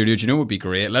yoga studio, do you know what would be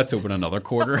great? Let's open another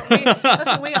quarter. That's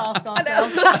what we asked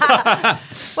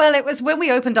ourselves. Well, it was when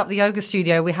we opened up the yoga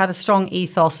studio, we had a strong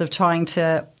ethos of trying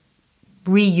to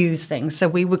reuse things. So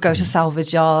we would go to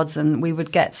salvage yards and we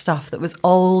would get stuff that was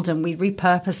old and we'd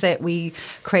repurpose it. We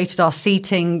created our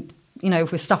seating,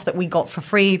 with stuff that we got for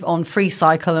free on Free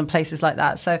Cycle and places like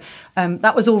that. So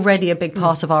that was already a big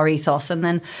part of our ethos. And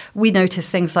then we noticed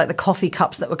things like the coffee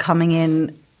cups that were coming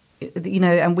in,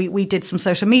 and we did some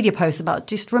social media posts about,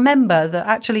 just remember that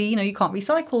actually, you can't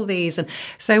recycle these. And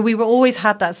so we were always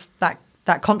had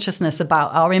that consciousness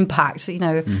about our impact,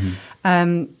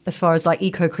 as far as like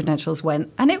eco-credentials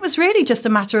went. And it was really just a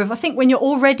matter of, I think when you're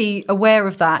already aware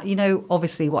of that,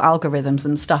 obviously what algorithms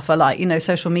and stuff are like,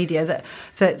 social media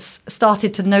that's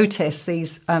started to notice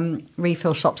these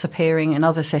refill shops appearing in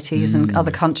other cities and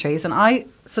other countries. And I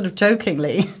sort of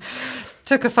jokingly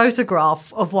took a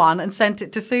photograph of one and sent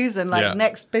it to Susan,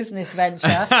 next business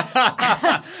venture.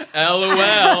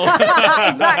 LOL.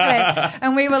 Exactly.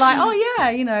 And we were like,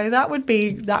 that would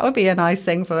be a nice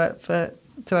thing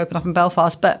to open up in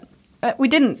Belfast. But we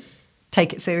didn't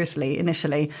take it seriously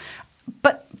initially.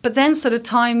 But then sort of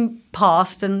time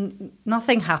passed and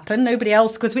nothing happened. Nobody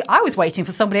else, because I was waiting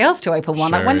for somebody else to open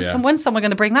one. Sure, when's someone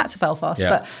going to bring that to Belfast?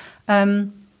 Yeah. But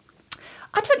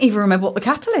I don't even remember what the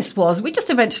catalyst was. We just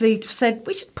eventually said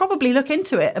we should probably look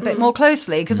into it a bit more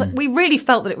closely, because we really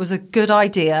felt that it was a good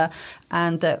idea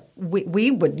and that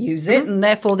we would use it, and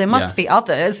therefore there must be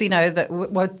others, that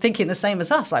were thinking the same as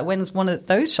us. Like, when's one of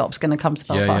those shops going to come to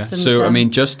Belfast? Yeah. And, so,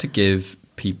 just to give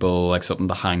people like something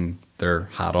to hang their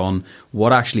hat on,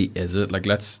 what actually is it? Like,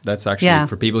 let's actually,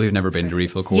 for people who've never been to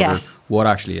Refill Quarter, what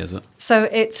actually is it? So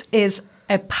it is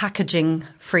a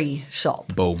packaging-free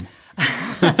shop. Boom.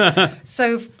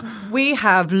 So we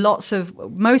have lots of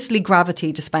mostly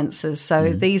gravity dispensers.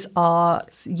 So these are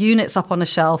units up on a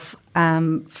shelf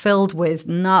filled with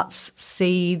nuts,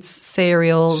 seeds,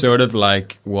 cereals. Sort of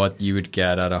like what you would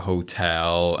get at a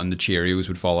hotel and the Cheerios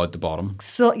would fall out the bottom.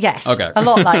 So yes, okay. A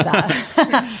lot like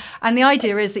that. And the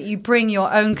idea is that you bring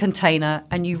your own container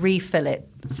and you refill it.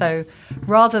 So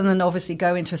rather than obviously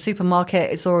go into a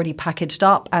supermarket, it's already packaged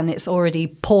up and it's already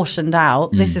portioned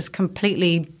out. This is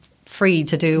completely free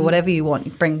to do whatever you want.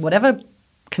 You bring whatever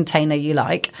container you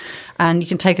like, and you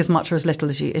can take as much or as little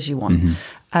as you want.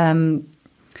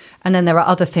 And then there are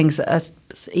other things that are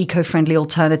eco-friendly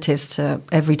alternatives to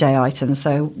everyday items.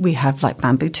 So we have like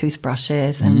bamboo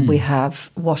toothbrushes, and we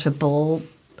have washable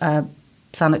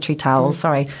sanitary towels.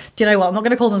 Sorry. Do you know what? I'm not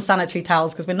going to call them sanitary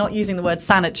towels because we're not using the word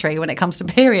sanitary when it comes to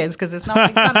periods, because there's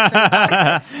nothing sanitary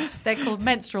about it. They're called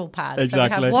menstrual pads.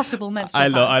 Exactly. So we have washable menstrual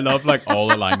pads. I love like all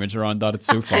the language around that. It's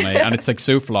so funny. And it's like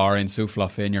so flowery and so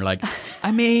fluffy. And you're like,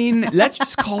 I mean, let's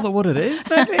just call it what it is,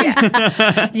 baby.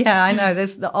 Yeah, I know.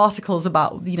 There's the articles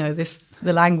about,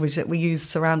 the language that we use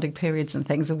surrounding periods and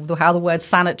things, how the word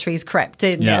sanitary's crept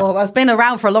in. Yeah. Well, it's been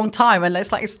around for a long time, and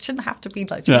it's like it shouldn't have to be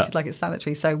like treated like it's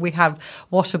sanitary. So we have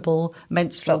washable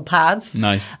menstrual pads.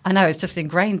 Nice. I know, it's just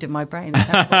ingrained in my brain.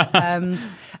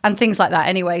 And things like that.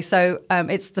 Anyway, so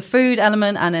it's the food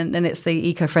element, and then it's the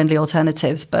eco-friendly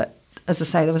alternatives. But as I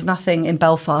say, there was nothing in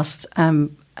Belfast,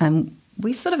 and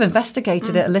we sort of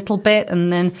investigated it a little bit,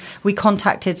 and then we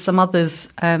contacted some others.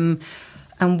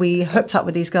 And we hooked up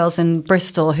with these girls in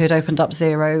Bristol who had opened up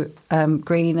Zero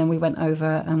Green, and we went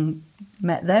over and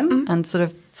met them and sort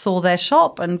of saw their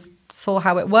shop and saw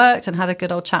how it worked and had a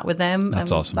good old chat with them.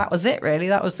 That's awesome. That was it, really.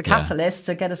 That was the catalyst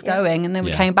to get us going. And then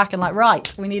we came back and like,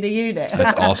 right, we need a unit.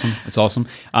 That's awesome. It's awesome.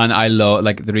 And I love,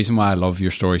 like, the reason why I love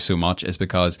your story so much is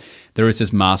because there is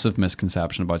this massive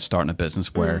misconception about starting a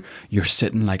business where you're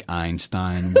sitting like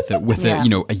Einstein with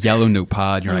a yellow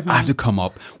notepad. You're like, I have to come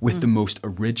up with the most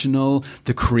original,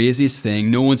 the craziest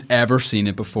thing. No one's ever seen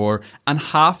it before. And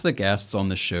half the guests on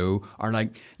the show are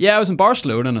like, yeah, I was in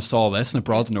Barcelona and I saw this and I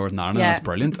brought it to Northern Ireland and it's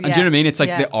brilliant. And do you know what I mean? It's like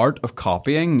the art of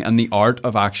copying and the art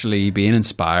of actually being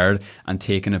inspired and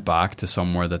taking it back to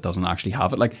somewhere that doesn't actually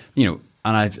have it. Like, and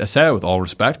I say it with all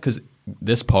respect, because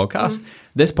this podcast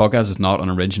is not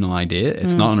an original idea.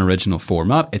 It's not an original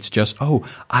format. It's just,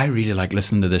 I really like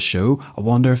listening to this show. I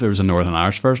wonder if there was a Northern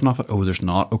Irish version of it. Oh, there's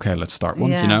not. Okay, let's start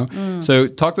one, So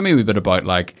talk to me a wee bit about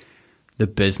like the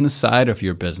business side of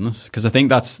your business, because I think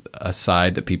that's a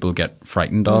side that people get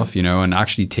frightened of, and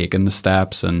actually taking the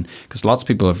steps, and because lots of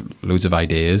people have loads of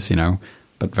ideas,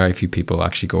 but very few people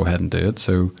actually go ahead and do it.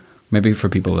 So maybe for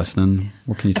people listening,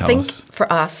 what can you tell us? I think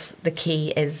for us, the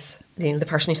key is the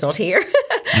person who's not here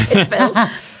is Phil.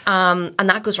 And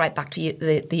that goes right back to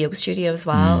the yoga studio as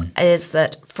well, is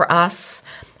that for us,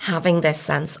 having this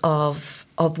sense of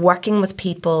working with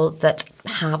people that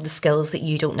have the skills that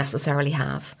you don't necessarily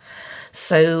have.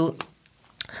 So,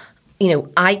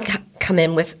 I come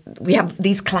in with, we have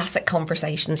these classic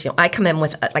conversations, I come in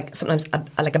with sometimes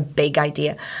a big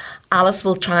idea. Alice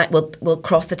will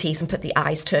cross the T's and put the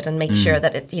I's to it and make sure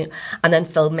that it, and then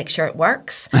Phil make sure it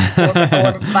works,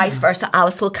 or vice versa.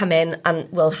 Alice will come in and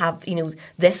we'll have,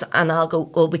 this, and I'll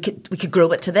go, well, we could grow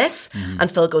it to this,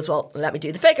 and Phil goes, well, let me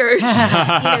do the figures.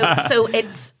 So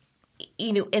it's,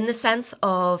 in the sense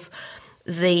of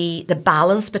the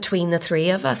balance between the three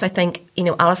of us, I think,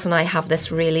 Alice and I have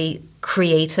this really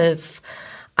creative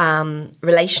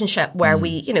relationship where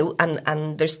we,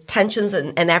 and there's tensions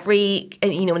in every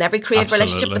creative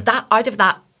relationship, but that out of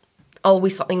that,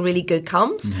 always something really good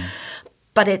comes.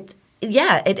 But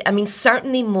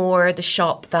certainly more the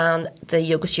shop than the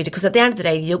yoga studio, because at the end of the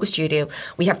day, the yoga studio,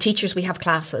 we have teachers, we have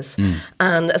classes,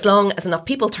 and as long as enough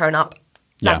people turn up,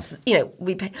 that's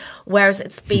we pay. Whereas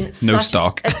it's been no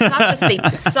stock. It's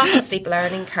such a steep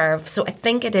learning curve. So I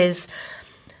think it is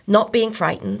not being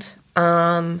frightened,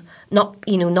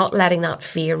 not letting that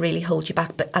fear really hold you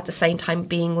back, but at the same time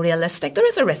being realistic. There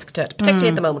is a risk to it, particularly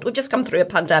at the moment. We've just come through a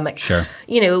pandemic. Sure.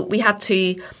 We had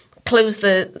to close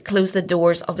the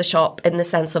doors of the shop in the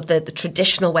sense of the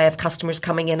traditional way of customers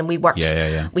coming in, and we worked.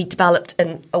 We developed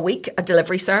in a week a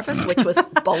delivery service, which was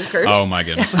bonkers. Oh my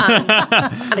goodness!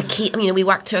 And a key. We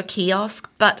worked to a kiosk,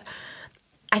 but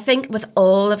I think with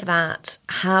all of that,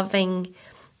 having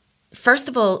first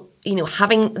of all,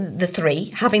 having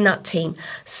having that team,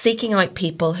 seeking out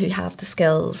people who have the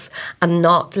skills, and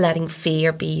not letting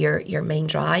fear be your main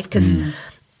drive, because.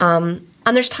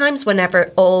 And there's times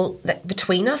whenever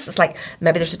between us, it's like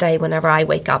maybe there's a day whenever I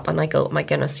wake up and I go, oh my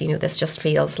goodness, this just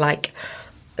feels like,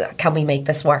 can we make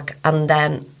this work? And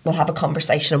then we'll have a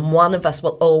conversation, and one of us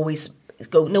will always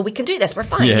go, no, we can do this, we're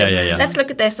fine. Let's look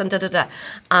at this and da-da-da.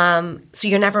 So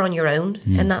you're never on your own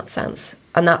in that sense.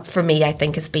 And that, for me, I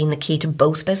think has been the key to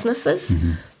both businesses.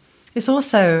 It's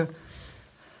also,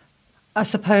 I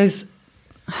suppose,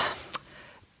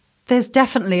 there's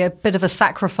definitely a bit of a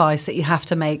sacrifice that you have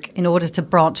to make in order to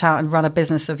branch out and run a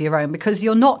business of your own, because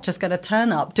you're not just going to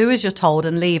turn up, do as you're told,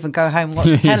 and leave and go home and watch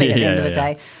the telly at the end of the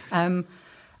day.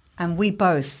 And we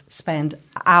both spend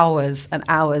hours and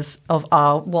hours of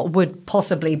our what would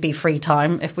possibly be free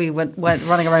time if we weren't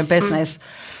running our own business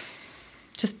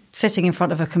just sitting in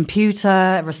front of a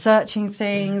computer, researching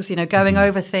things, going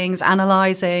over things,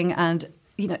 analysing, and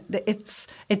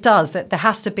it does that. There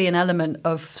has to be an element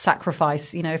of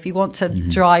sacrifice. If you want to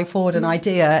drive forward an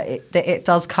idea, it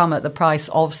does come at the price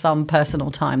of some personal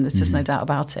time. There's just no doubt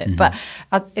about it. But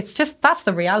it's just that's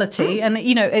the reality. And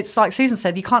it's like Susan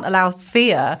said, you can't allow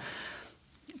fear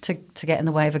to get in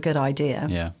the way of a good idea.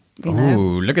 Yeah.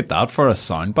 Ooh, look at that for a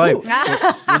soundbite.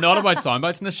 We're not about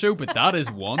soundbites in this show, but that is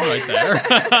one right there.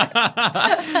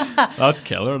 That's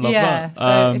killer. I love that.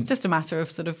 So it's just a matter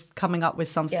of sort of coming up with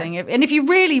something. Yeah. And if you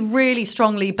really, really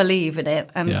strongly believe in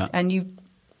it and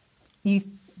you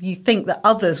think that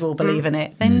others will believe in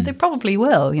it, then they probably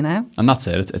will, And that's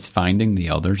it. It's finding the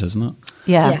others, isn't it?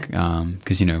 Yeah.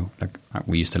 Because, like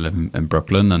we used to live in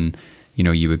Brooklyn, and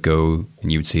you would go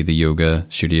and you would see the yoga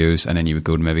studios, and then you would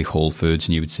go to maybe Whole Foods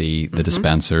and you would see the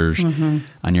dispensers,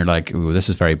 and you're like, "Ooh, this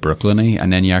is very Brooklyn-y."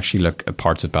 And then you actually look at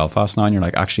parts of Belfast now, and you're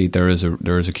like, "Actually, there is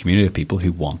a community of people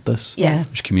who want this. Yeah,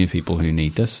 there's a community of people who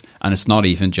need this, and it's not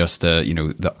even just the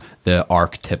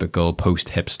archetypical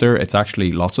post-hipster. It's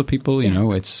actually lots of people.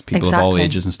 It's people of all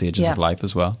ages and stages of life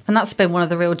as well. And that's been one of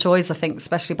the real joys, I think,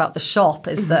 especially about the shop,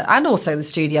 is that, and also the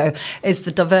studio, is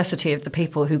the diversity of the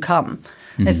people who come.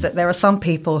 Is that there are some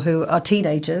people who are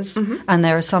teenagers and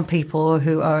there are some people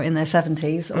who are in their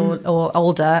 70s or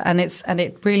older, and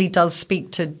it really does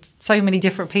speak to so many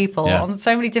different people on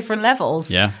so many different levels.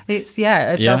 Yeah.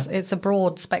 Does. It's a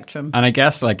broad spectrum. And I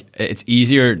guess it's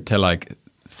easier to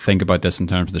think about this in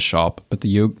terms of the shop, but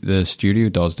the studio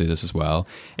does do this as well.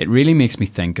 It really makes me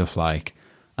think of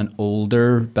an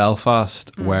older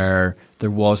Belfast where there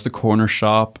was the corner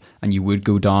shop, and you would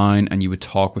go down and you would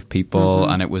talk with people,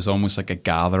 and it was almost like a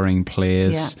gathering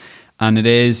place. Yeah. And it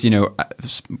is,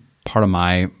 part of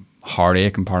my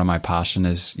heartache and part of my passion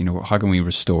is, how can we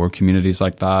restore communities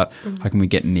like that? How can we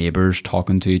get neighbours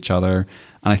talking to each other?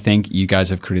 And I think you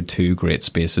guys have created two great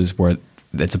spaces where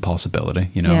it's a possibility,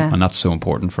 and that's so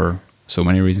important for so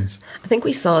many reasons. I think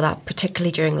we saw that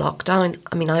particularly during lockdown.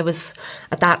 I mean, I was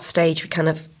at that stage, we kind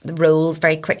of the roles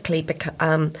very quickly because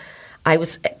I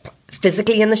was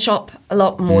physically in the shop a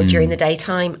lot more during the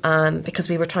daytime because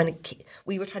we were trying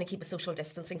to keep a social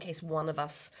distance in case one of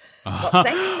us got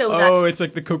sick. So it's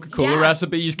like the Coca-Cola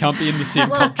recipes can't be in the same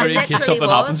country in case something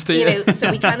happens to you.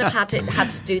 So we kind of had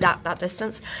to do that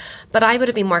distance. But I would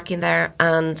have been working there,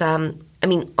 and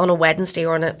on a Wednesday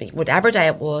or on whatever day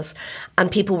it was,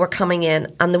 and people were coming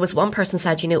in, and there was one person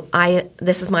said,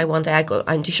 this is my one day I go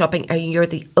and do shopping, and you're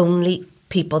the only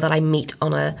people that I meet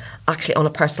on a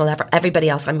personal level. Everybody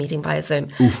else I'm meeting via Zoom.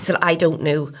 He said, I don't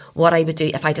know what I would do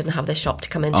if I didn't have this shop to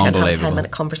come into and have a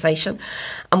 10-minute conversation.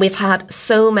 And we've had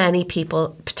so many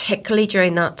people, particularly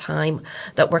during that time,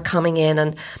 that were coming in,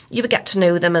 and you would get to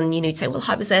know them, and you'd say, well,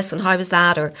 how was this and how was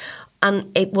that?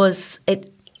 And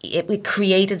it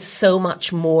created so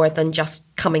much more than just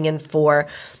coming in for,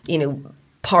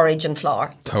 porridge and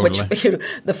flour. Totally. Which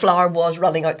the flour was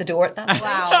running out the door at that point.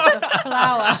 Wow, the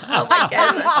flour. Oh my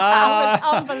goodness. That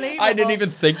was unbelievable. I didn't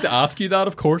even think to ask you that.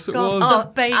 Of course it was.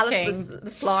 The baking. Alice was the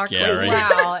flour Scary. queen.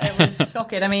 Wow, it was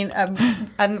shocking. I mean,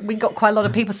 and we got quite a lot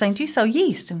of people saying, do you sell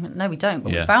yeast? And we went, no, we don't,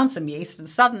 but we found some yeast, and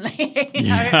suddenly it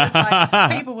was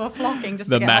like people were flocking just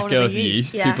to get hold of the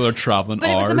yeast. Yeah. People are travelling But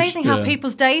it was amazing how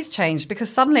people's days changed,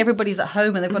 because suddenly everybody's at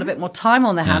home and they've got a bit more time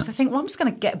on their hands. They think, well, I'm just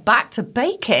going to get back to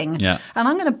baking,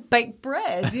 and I'm going to bake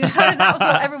bread. And that was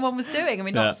what everyone was doing. I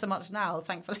mean, not so much now,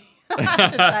 thankfully, I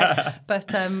should say. But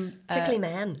particularly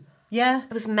men. Yeah.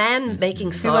 It was men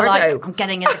making sourdough. sourdough. I'm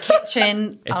getting in the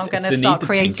kitchen. I'm going to start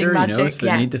creating magic. It's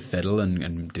the need to fiddle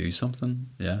and do something.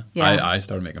 Yeah. I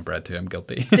started making bread too. I'm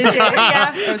guilty. Did you?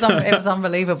 Yeah. It was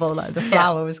unbelievable. Like the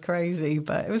flour was crazy,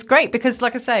 but it was great because,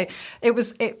 like I say,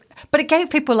 but it gave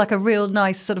people a real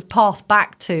nice sort of path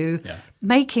back to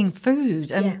making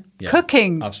food and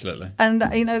cooking. Absolutely. And,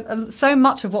 so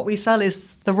much of what we sell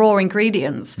is the raw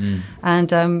ingredients.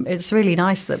 And it's really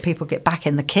nice that people get back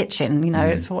in the kitchen.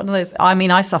 It's one of those,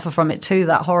 I suffer from it too,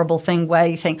 that horrible thing where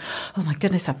you think, oh my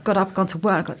goodness, I've got up, gone to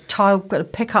work, I've got a child, got to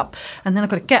pick up, and then I've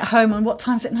got to get home, and what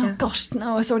time is it now? Gosh,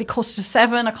 no, it's already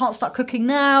 7:15, I can't start cooking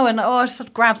now, and I just have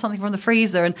to grab something from the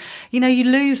freezer, and you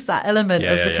lose that element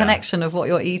of the connection of what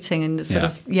you're eating, and sort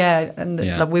of,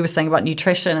 like we were saying about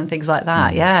nutrition and things like that.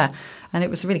 And it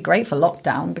was really great for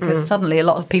lockdown because suddenly a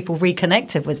lot of people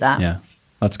reconnected with that. Yeah,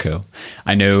 that's cool.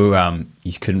 I know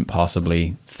you couldn't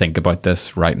possibly think about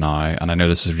this right now, and I know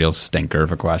this is a real stinker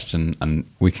of a question, and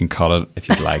we can cut it if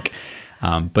you'd like.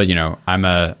 But I'm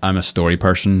a story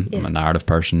person. I'm a narrative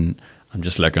person. I'm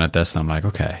just looking at this and I'm like,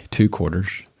 okay, 2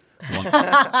 quarters,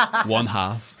 one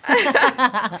half.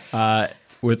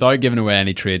 without giving away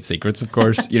any trade secrets, of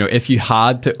course, if you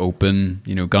had to open,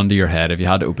 gun to your head, if you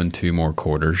had to open 2 more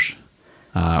quarters,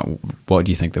 what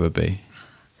do you think they would be?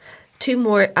 2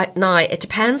 more. Now, it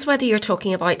depends whether you're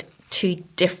talking about 2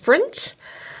 different,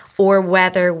 or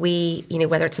whether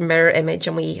whether it's a mirror image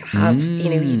and we have,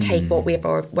 you take what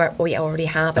we already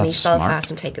have in East Belfast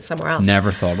and take it somewhere else.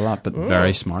 Never thought of that, but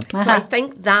very smart. So I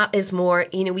think that is more,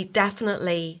 we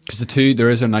definitely... Because the 2, there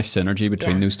is a nice synergy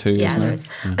between those 2, isn't there? Is.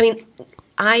 Yeah. I mean,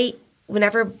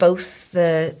 whenever both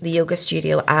the yoga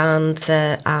studio and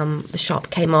the shop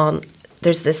came on,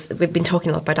 we've been talking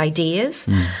a lot about ideas.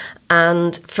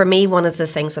 And for me, one of the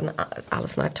things, and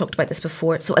Alice and I have talked about this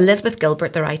before, so Elizabeth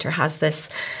Gilbert, the writer, has this,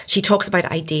 she talks about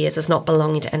ideas as not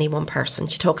belonging to any one person.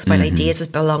 She talks about ideas as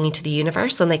belonging to the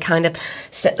universe, and they kind of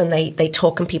sit and they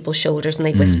talk on people's shoulders and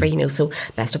they whisper, so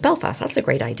Best of Belfast, that's a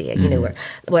great idea, or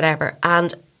whatever.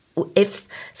 And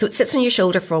so it sits on your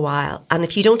shoulder for a while, and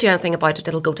if you don't do anything about it,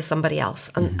 it'll go to somebody else.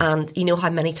 And you know how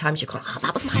many times you've gone,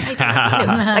 that was my idea.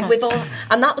 Like we've all,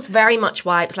 and that was very much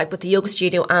why it was like with the yoga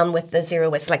studio and with the zero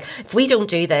waste. Like if we don't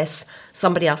do this,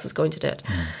 somebody else is going to do it.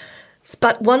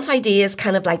 But once ideas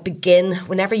kind of like begin,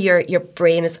 whenever your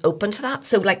brain is open to that,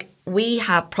 so like we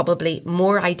have probably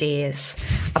more ideas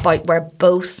about where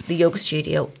both the yoga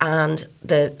studio and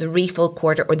the refill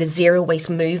quarter or the zero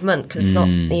waste movement, because it's not,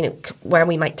 where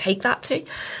we might take that to.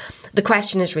 The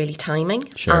question is really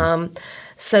timing. Sure.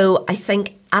 So I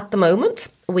think at the moment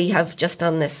we have just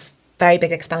done this very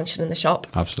big expansion in the shop.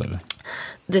 Absolutely.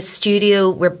 The studio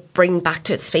we're bringing back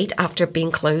to its feet after being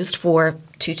closed for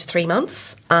 2 to 3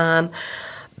 months. But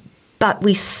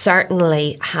we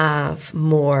certainly have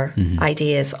more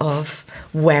ideas of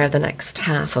where the next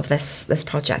half of this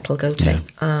project will go to.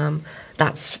 Yeah.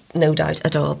 That's no doubt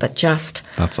at all. But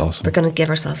that's awesome. We're going to give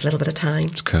ourselves a little bit of time.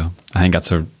 It's cool. I think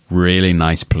that's a really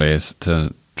nice place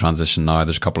to transition now.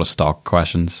 There's a couple of stock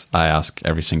questions I ask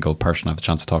every single person I have the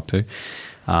chance to talk to.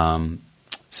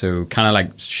 So kind of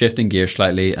like shifting gears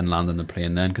slightly and landing the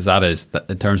plane then, because that is,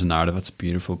 in terms of narrative, it's a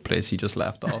beautiful place you just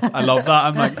left off. I love that.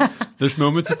 I'm like, there's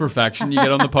moments of perfection you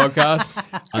get on the podcast,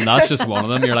 and that's just one of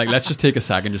them. You're like, let's just take a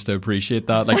second just to appreciate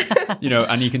that. Like,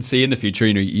 and you can see in the future,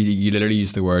 you literally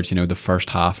use the words, the first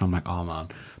half, and I'm like, oh man,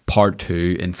 part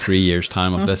 2 in 3 years'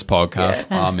 time of this podcast.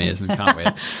 Oh, amazing. Can't wait.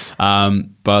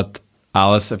 But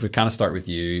Alice, if we kind of start with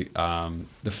you,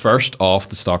 the first of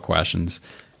the stock questions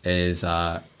is,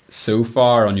 so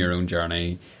far on your own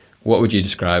journey, what would you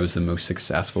describe as the most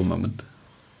successful moment?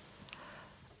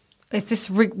 Is this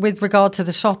with regard to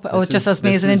the shop, or just as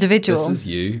me as an individual? This is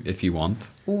you, if you want.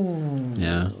 Ooh,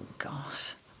 yeah.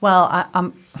 Gosh. Well,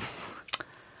 I'm.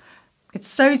 It's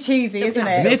so cheesy, isn't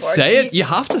it? Say it. You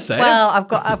have to say it. Well, I've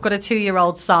got a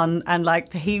 2-year-old son, and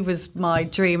like he was my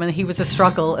dream, and he was a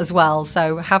struggle as well.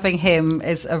 So having him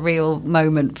is a real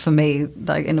moment for me,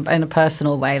 like in a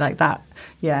personal way, like that.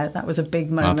 Yeah, that was a big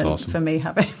moment for me,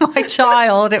 having my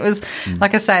child. It was,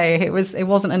 like I say, it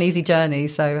wasn't an easy journey.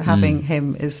 So having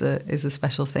him is a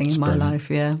special thing in my life.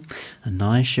 Yeah. And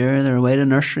now, sure, they're away to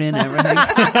nursery and everything.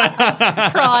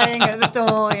 Crying at the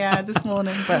door, this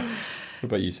morning. But what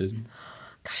about you, Susan?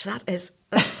 Gosh, that's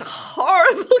a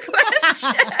horrible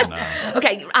question. No.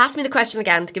 Okay, ask me the question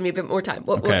again to give me a bit more time.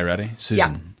 Ready?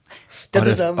 Susan,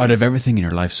 out of everything in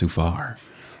your life so far,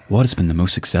 what has been the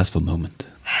most successful moment?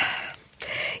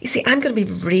 You see, I'm going to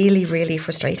be really, really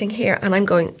frustrating here, and I'm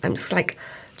just like,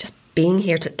 just being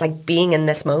here to like being in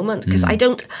this moment, because I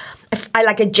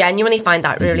genuinely find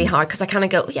that really hard, because I kind of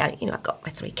go, I've got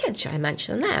my 3 kids, should I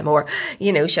mention them, or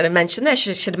should I mention this,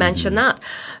 should I mention that?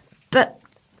 But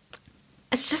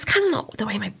it's just kind of not the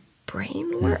way my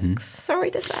brain works. Sorry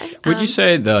to say. Would you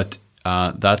say that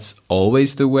that's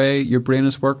always the way your brain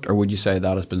has worked, or would you say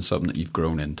that has been something that you've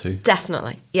grown into?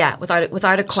 Definitely, yeah,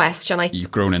 without a question.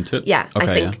 You've grown into it? Yeah,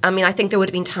 okay, I think there would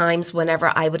have been times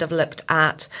whenever I would have looked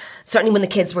at, certainly when the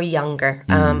kids were younger.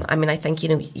 I think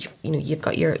you've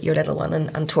got your little one,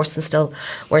 and Torsten still,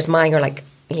 whereas mine are like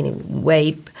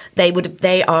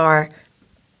they are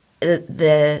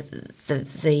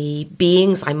the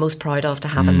beings I'm most proud of to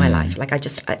have in my life. Like I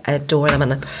adore them,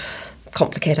 and I'm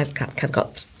complicated. I've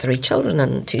got 3 children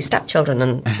and 2 stepchildren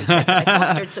and 2 kids that I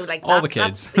fostered. So like all the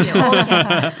kids. All the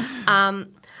kids.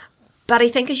 But I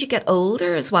think as you get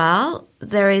older as well,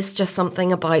 there is just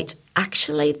something about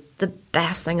actually the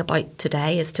best thing about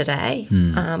today is today.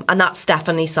 And that's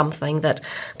definitely something that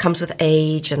comes with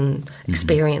age and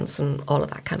experience and all of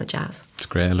that kind of jazz. It's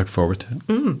great. I look forward to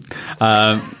it.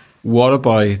 What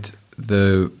about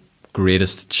the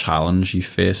greatest challenge you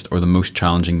faced, or the most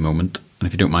challenging moment? And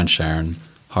if you don't mind sharing,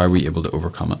 how were you able to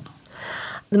overcome it?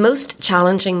 The most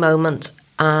challenging moment,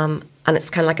 and it's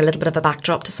kind of like a little bit of a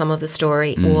backdrop to some of the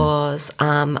story, was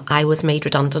I was made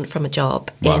redundant from a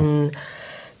job in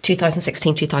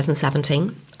 2016,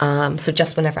 2017. So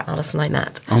just whenever Alice and I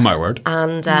met. Oh, my word.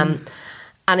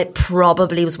 And it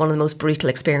probably was one of the most brutal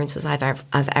experiences I've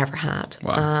ever had.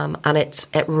 Wow. And it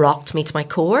rocked me to my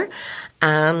core.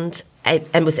 And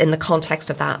it was in the context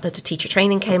of that the teacher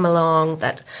training came along,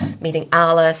 that meeting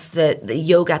Alice, the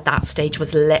yoga at that stage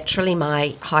was literally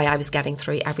how I was getting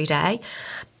through every day.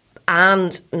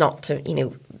 And not to,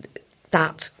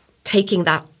 that taking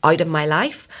that out of my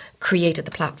life created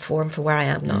the platform for where I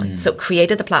am now. So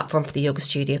created the platform for the yoga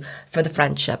studio, for the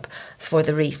friendship, for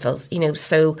the refills,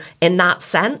 So in that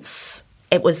sense,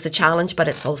 it was the challenge, but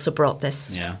it's also brought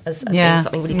this as being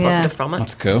something really positive from it.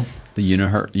 That's cool. The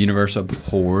universe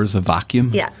abhors a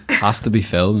vacuum. Yeah. It has to be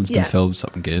filled, and it's been filled with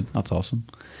something good. That's awesome.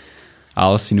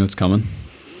 Alice, you know what's coming.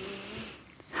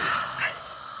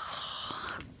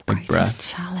 Big breath.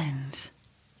 Challenge.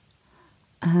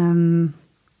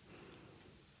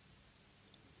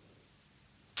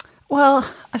 Well,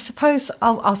 I suppose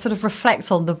I'll sort of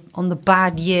reflect on the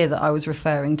bad year that I was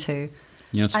referring to.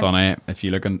 It's funny. If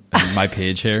you look on my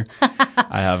page here,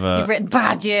 I have You've written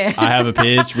bad year. I have a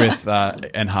page with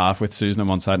in half with Susan on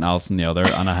one side and Alice on the other,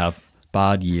 and I have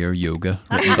bad year yoga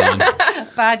written down.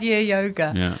 Bad year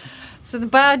yoga. Yeah. So the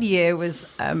bad year was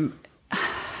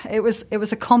it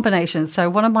was a combination. So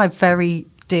one of my very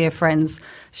dear friends,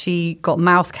 she got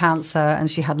mouth cancer and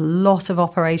she had a lot of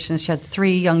operations. She had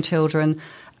 3 young children.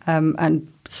 And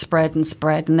spread,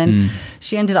 and then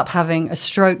she ended up having a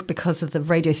stroke because of the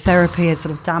radiotherapy had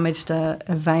sort of damaged a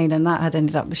vein, and that had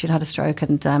ended up she'd had a stroke,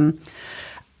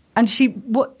 and she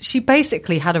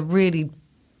basically had a really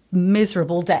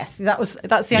miserable death. That's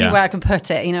the only way I can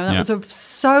put it. That was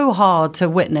so hard to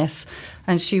witness,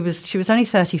 and she was only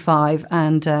 35,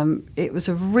 and it was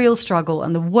a real struggle.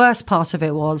 And the worst part of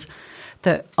it was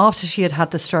that after she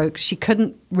had the stroke, she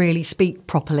couldn't really speak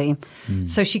properly,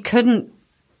 so she couldn't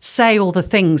say all the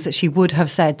things that she would have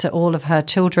said to all of her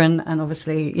children and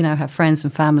obviously, her friends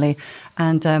and family.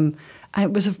 And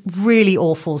it was really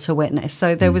awful to witness.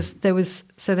 So there was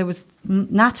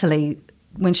Natalie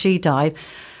when she died.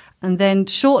 And then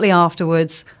shortly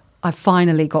afterwards, I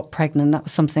finally got pregnant. That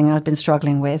was something I'd been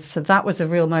struggling with. So that was a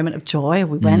real moment of joy.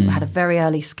 We went, we had a very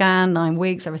early scan, 9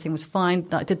 weeks, everything was fine.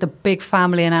 I did the big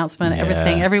family announcement,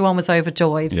 everything. Everyone was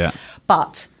overjoyed. Yeah.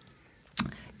 But,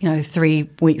 3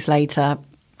 weeks later,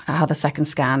 I had a second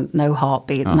scan, no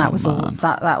heartbeat, and that was all.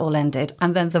 That all ended.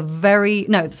 And then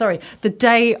the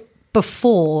day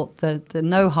before the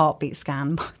no heartbeat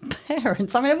scan, my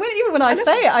parents, even when I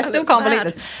say it, I still can't believe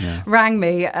this, rang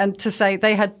me and to say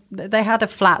they had a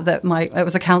flat that it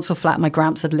was a council flat my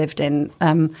gramps had lived in,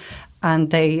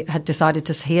 and they had decided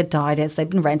he had died, they'd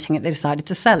been renting it, they decided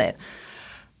to sell it.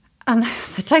 And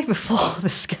the day before the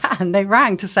scan, they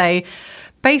rang to say,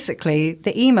 basically,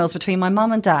 the emails between my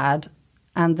mum and dad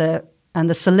and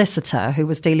the solicitor who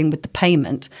was dealing with the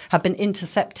payment had been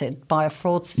intercepted by a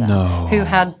fraudster who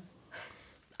had,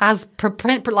 as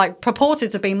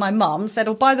purported to be my mum, said,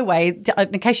 "Oh, by the way,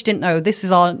 in case you didn't know, this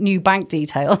is our new bank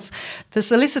details." The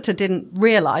solicitor didn't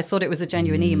realise, thought it was a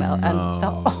genuine email, and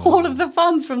all of the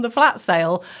funds from the flat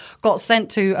sale got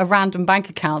sent to a random bank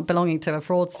account belonging to a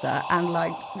fraudster, and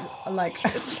like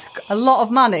a lot of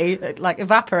money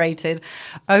evaporated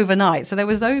overnight. So there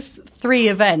was those 3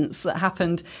 events that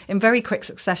happened in very quick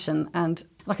succession, and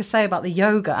like I say about the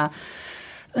yoga,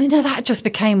 that just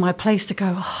became my place to go,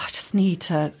 I just need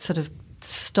to sort of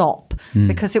stop,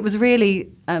 because it was really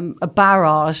a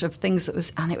barrage of things it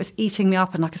was eating me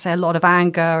up. And like I say, a lot of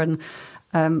anger and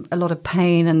a lot of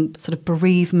pain and sort of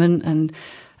bereavement and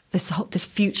this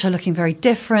future looking very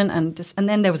different. And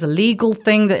then there was a legal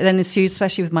thing that then ensued,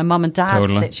 especially with my mum and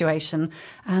dad's situation.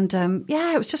 And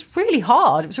it was just really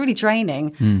hard. It was really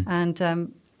draining.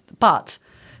 But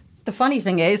the funny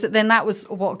thing is that then that was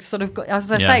what sort of, as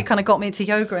I say, kind of got me into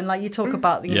yoga. And like you talk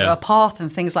about, a path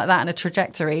and things like that and a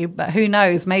trajectory. But who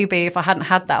knows, maybe if I hadn't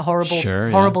had that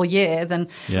horrible year, then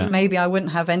maybe I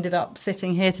wouldn't have ended up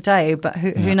sitting here today. But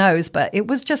who knows? But it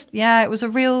was just, it was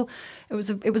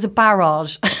a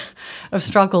barrage of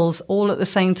struggles all at the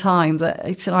same time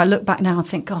that I look back now and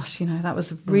think, gosh, that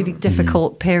was a really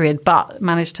difficult period, but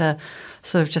managed to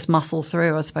sort of just muscle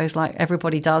through, I suppose, like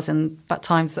everybody does in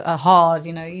times that are hard.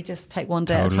 You just take one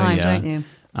day at a time, don't you?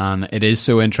 And it is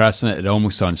so interesting. It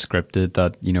almost sounds scripted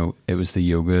that, it was the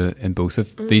yoga in both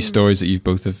of these stories that you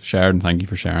both have shared, and thank you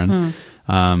for sharing.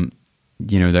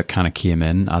 That kind of came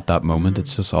in at that moment.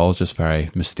 It's just all very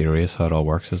mysterious how it all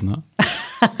works, isn't it?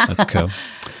 That's cool.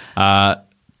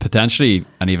 potentially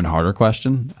an even harder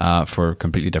question for a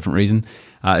completely different reason.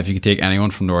 If you could take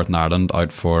anyone from Northern Ireland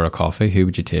out for a coffee, who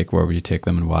would you take? Where would you take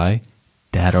them and why?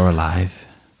 Dead or alive?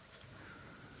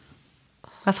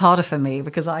 That's harder for me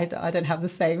because I don't have the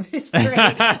same history.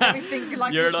 Everything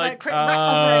like you're this, like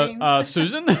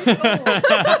Susan.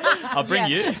 I'll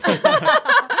bring you.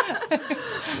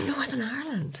 Northern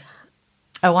Ireland.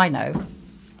 Oh, I know.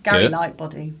 Gary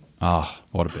Lightbody. Oh,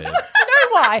 what a babe. Do you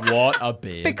know why? What a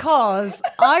babe. Because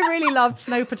I really loved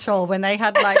Snow Patrol when they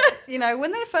had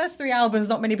when their first 3 albums,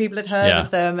 not many people had heard of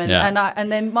them.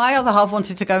 And then my other half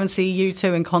wanted to go and see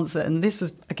U2 in concert. And this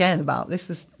was, again, I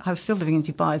was still living in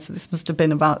Dubai, so this must have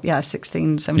been about,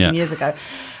 16, 17 years ago.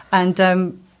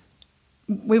 And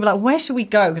we were like, where should we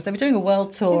go? Because they were doing a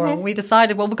world tour, and we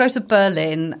decided, well, we'll go to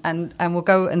Berlin and we'll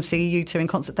go and see U2 in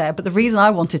concert there. But the reason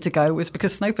I wanted to go was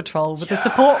because Snow Patrol were the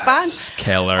support band.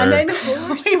 Killer. And then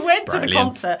we went to the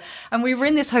concert, and we were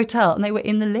in this hotel, and they were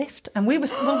in the lift, and we were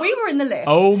in the lift.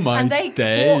 Oh my And they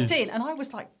days. walked in, and I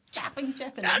was like jabbing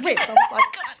Jeff in the ribs. I was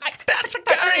like, that's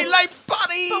Gary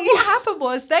Lightbody. But what happened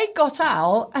was they got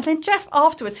out, and then Jeff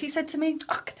afterwards, he said to me, they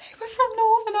were from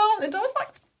Northern Ireland. I was like,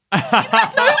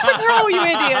 Snow Patrol, you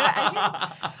idiot.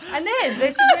 And then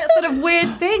this sort of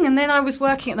weird thing, and then I was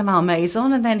working at the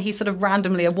Malmaison, and then he sort of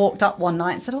randomly walked up one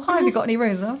night and said, hi, have you got any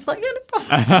rooms? And I was like, no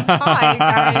problem. Hi,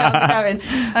 Gary, how's it going?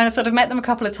 And I sort of met them a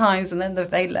couple of times, and then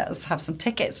they let us have some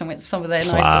tickets and went to some of their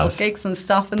nice little gigs and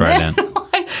stuff.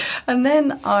 And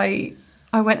then I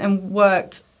went and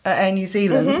worked at Air New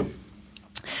Zealand.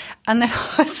 And then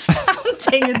I was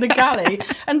standing in the galley,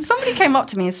 and somebody came up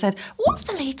to me and said, what's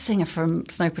the lead singer from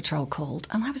Snow Patrol called?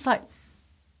 And I was like,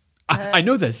 I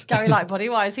know this. Gary Lightbody,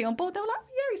 why is he on board? They were like,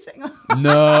 he's singer.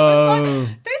 No. I was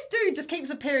like, this dude just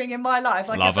keeps appearing in my life.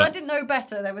 Like, Love if it. I didn't know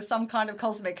better, there was some kind of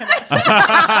cosmic connection.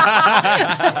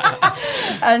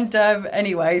 And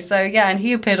anyway, so and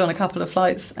he appeared on a couple of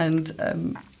flights,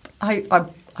 and I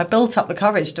built up the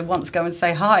courage to once go and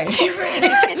say hi. He really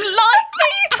didn't like me.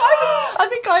 I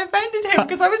think I offended him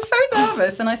because I was so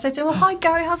nervous. And I said to him, hi,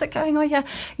 Gary, how's it going? Oh, yeah,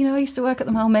 I used to work at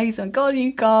the Malmaison. God,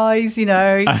 you guys, he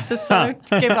used to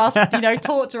sort of give us,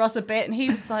 torture us a bit. And he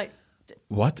was like,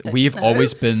 what? We've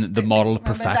always been the model of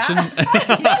perfection.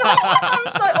 I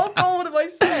was like, oh, God, what have I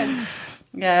said?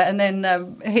 Yeah, and then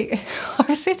I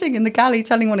was sitting in the galley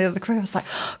telling one of the crew, I was like,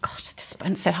 oh, gosh, I just went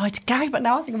and said hi to Gary, but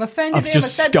now I think I've offended him. I've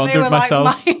just I said that they were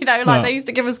myself. They used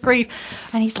to give us grief.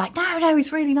 And he's like, no,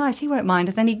 he's really nice. He won't mind.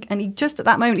 And then he just at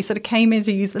that moment, he sort of came in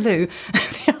to use the loo.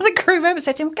 The other crew member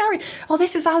said to him, Gary,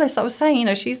 this is Alice. I was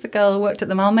saying, she's the girl who worked at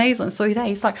the Malmaison and saw you there.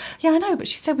 He's like, yeah, I know, but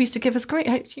she said we used to give us grief.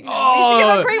 Used to give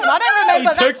us grief. I don't remember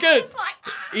he that. Took it.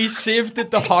 He saved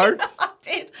it to heart. I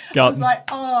did. Got I was like,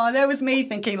 there was me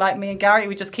thinking like me and Gary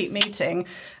would just keep meeting,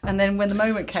 and then when the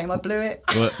moment came, I blew it.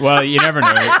 Well, you never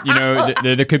know.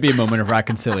 There could be a moment of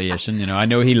reconciliation. I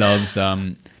know he loves.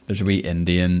 There's a wee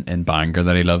Indian in Bangor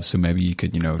that he loves, so maybe you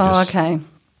could, just. Okay.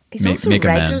 He's also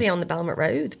regularly on the Belmont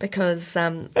Road because.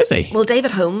 Is he? Well,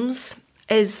 David Holmes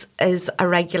is a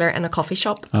regular in a coffee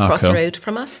shop across the road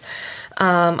from us,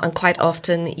 and quite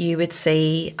often you would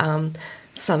see.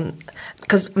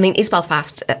 Because East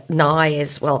Belfast now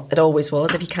is, well, it always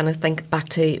was, if you kind of think back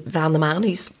to Van the Man,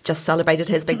 who's just celebrated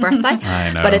his big birthday.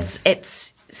 I know. But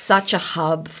it's such a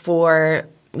hub for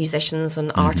musicians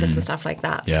and artists and stuff like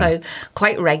that. Yeah. So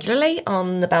quite regularly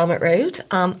on the Belmont Road.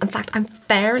 In fact, I'm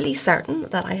fairly certain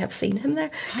that I have seen him there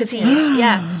because he's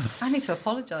I need to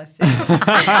apologise to you.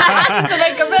 I need to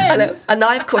make amends. And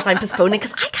now, of course, I'm postponing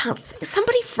because I can't.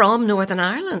 Somebody from Northern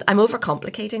Ireland. I'm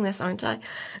overcomplicating this, aren't I?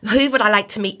 Who would I like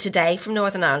to meet today from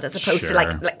Northern Ireland, as opposed to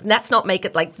like let's not make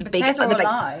it like the big. Dead or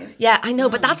alive? Yeah, I know,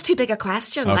 but that's too big a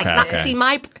question. Okay, like that. okay. See,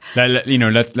 my.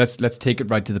 Let's take it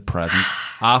right to the present.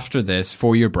 After this,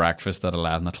 for your breakfast at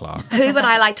 11 o'clock. Who would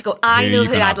I like to go? I know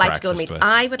who I'd like to go and meet. with?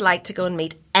 I would like to go and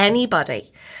meet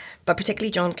anybody, but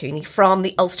particularly John Cooney from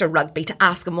the Ulster Rugby, to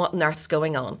ask him what on earth's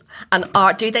going on, and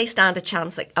do they stand a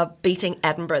chance of beating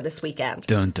Edinburgh this weekend?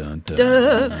 Dun dun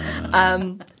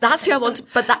dun. That's who I want.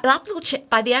 But that will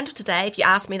by the end of today. If you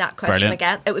ask me that question Brilliant.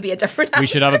 again, it would be a different answer. We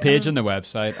should have a page on the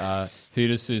website. Who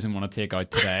does Susan want to take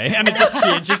out today? And it just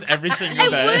changes every single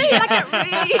day.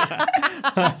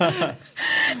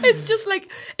 It's just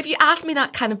like, if you ask me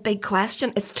that kind of big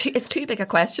question, it's too big a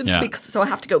question for me, so I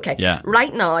have to go, okay,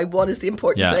 right now, what is the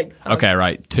important thing? Okay,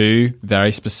 right. 2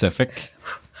 very specific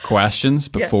questions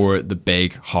before the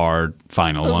big, hard,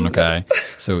 final one, okay?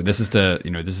 So this is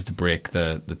to break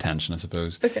the tension, I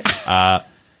suppose. Okay.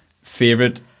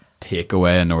 Favourite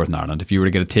takeaway in Northern Ireland? If you were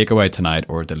to get a takeaway tonight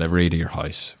or a delivery to your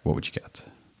house, what would you get?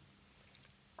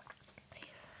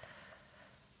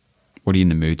 what are you in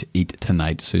the mood to eat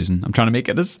tonight, Susan? I'm trying to make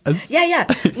it as... Yeah.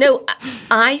 No,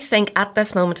 I think at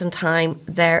this moment in time,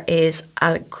 there is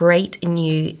a great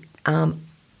new, I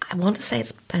want to say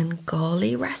it's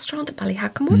Bengali restaurant at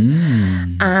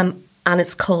Ballyhackamore. And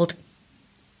it's called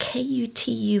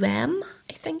Kutum,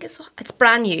 I think is what, it's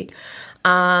brand new.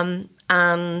 And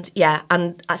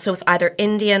so it's either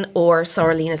Indian or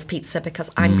Sorolina's pizza,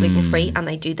 because I'm gluten-free and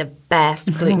they do the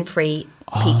best gluten-free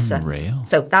pizza. Unreal.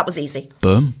 So that was easy.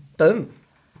 Boom.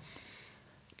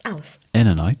 Alice. In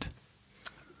and out.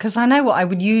 Because I know what I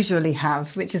would usually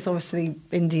have, which is obviously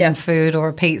Indian food or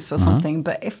a pizza or something.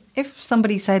 But if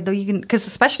somebody said, "No, you can," because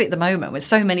especially at the moment, with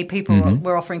so many people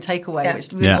were offering takeaway,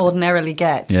 which we wouldn't ordinarily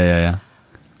get. Yeah.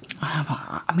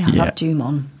 I mean, I love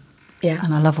Jumon. Yeah.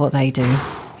 And I love what they do.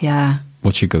 Yeah.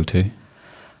 What's your go-to?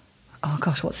 Oh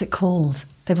gosh, what's it called?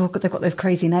 They've got those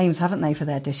crazy names, haven't they, for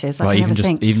their dishes? Well, I can even never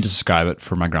think. even describe it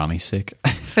for my granny's sake.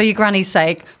 For your granny's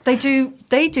sake, they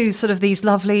do sort of these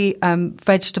lovely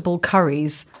vegetable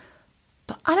curries.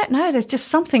 But I don't know. There's just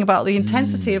something about the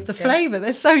intensity of the flavour.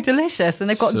 They're so delicious, and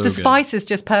they've got So the good. spice is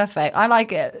just perfect. I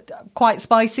like it quite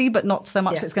spicy, but not so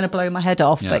much it's going to blow my head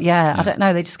off. But I don't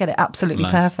know. They just get it absolutely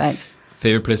perfect.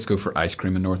 Favourite place to go for ice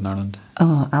cream in Northern Ireland?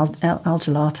 Oh, Al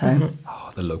Gelato.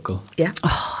 Oh, the local. Yeah.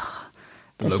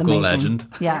 The It's local amazing. legend.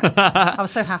 Yeah. I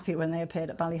was so happy when they appeared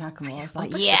at Ballyhackamore. I was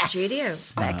like, What's the yes, studio?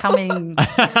 they're coming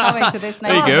to this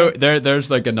There you neighbourhood. go.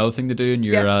 There's like another thing to do in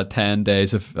your 10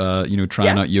 days of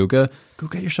trying out yoga. Go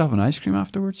get yourself an ice cream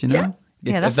afterwards. You know.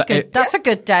 Yeah, that's a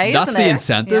good day. That's isn't the it?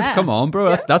 incentive. Yeah. Come on,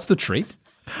 bro. That's the treat.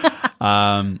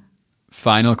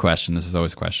 Final question. This is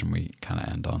always a question we kind of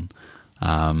end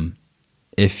on.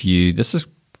 This is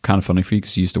kind of funny for you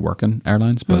because you used to work in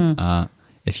airlines, but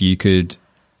if you could,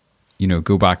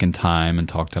 go back in time and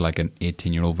talk to like an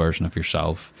 18-year-old version of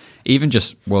yourself, even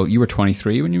just, you were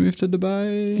 23 when you moved to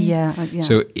Dubai. Yeah.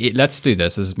 So let's do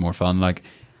this. This is more fun. Like,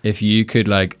 if you could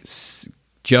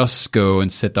just go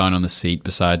and sit down on the seat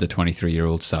beside the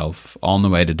 23-year-old self on the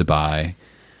way to Dubai,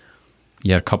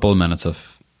 you had a couple of minutes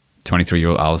of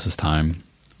 23-year-old Alice's time.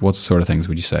 What sort of things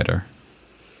would you say to her?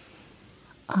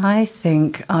 I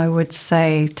think I would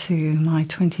say to my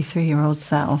 23-year-old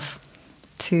self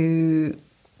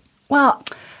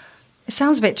it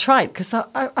sounds a bit trite because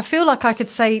I feel like I could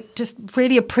say just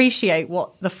really appreciate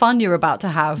what the fun you're about to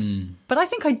have. But I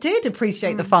think I did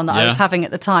appreciate the fun that I was having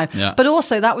at the time. Yeah. But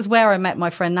also that was where I met my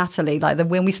friend Natalie,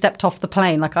 when we stepped off the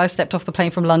plane. Like I stepped off the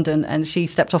plane from London and she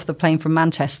stepped off the plane from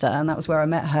Manchester, and that was where I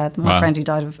met her, my friend who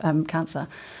died of cancer.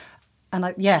 And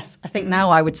I think now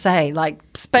I would say,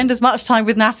 spend as much time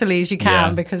with Natalie as you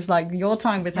can because, your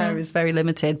time with her is very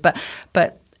limited. But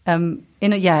in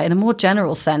a more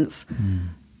general sense,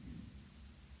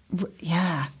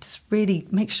 just really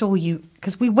make sure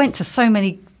because we went to so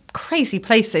many crazy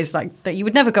places that you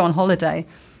would never go on holiday.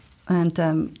 And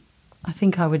I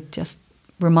think I would just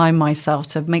remind myself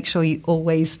to make sure you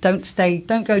always don't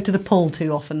go to the pool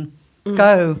too often.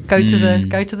 Go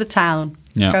to the town.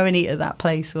 Yeah. Go and eat at that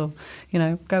place, or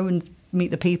go and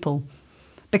meet the people.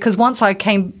 Because once I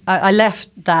left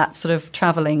that sort of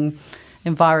traveling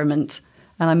environment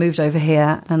and I moved over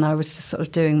here, and I was just sort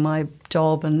of doing my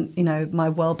job, and my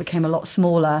world became a lot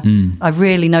smaller. I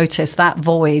really noticed that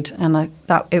void, and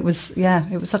it was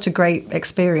such a great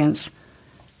experience.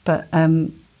 But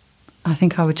I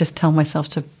think I would just tell myself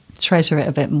to treasure it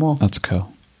a bit more. That's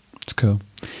cool. It's cool.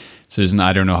 Susan,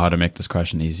 I don't know how to make this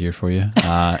question easier for you.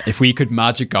 If we could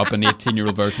magic up an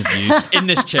 18-year-old version of you in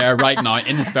this chair right now,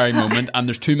 in this very moment, and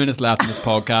there's 2 minutes left in this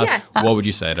podcast, what would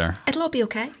you say to her? It'll all be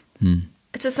okay.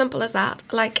 It's as simple as that.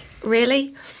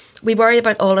 Really, we worry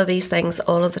about all of these things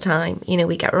all of the time.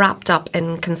 We get wrapped up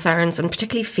in concerns, and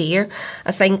particularly fear.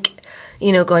 I think,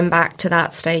 going back to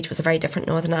that stage was a very different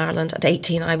Northern Ireland. At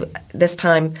 18, this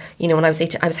time, when I was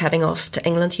 18, I was heading off to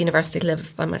England to university to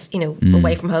live by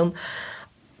away from home.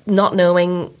 Not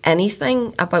knowing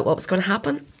anything about what was going to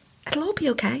happen, it'll all be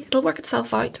okay. It'll work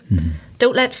itself out.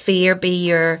 Don't let fear be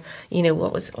your,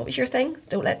 what was your thing?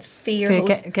 Don't let fear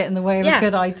get in the way of a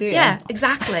good idea. Yeah,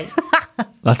 exactly.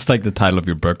 That's like the title of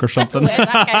your book or something.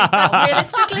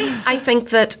 Realistically, I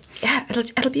think that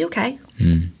it'll be okay.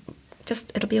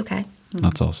 It'll be okay.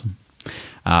 That's awesome.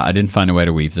 I didn't find a way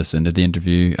to weave this into the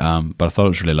interview, but I thought it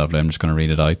was really lovely. I'm just going to read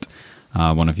it out.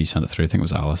 One of you sent it through. I think it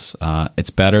was Alice.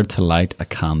 It's better to light a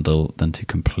candle than to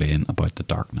complain about the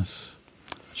darkness.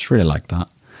 Just really like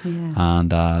that. Yeah.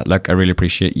 And look, I really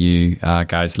appreciate you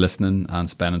guys listening and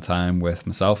spending time with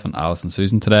myself and Alice and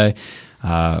Susan today.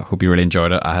 Hope you really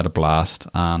enjoyed it. I had a blast.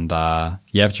 And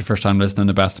if it's your first time listening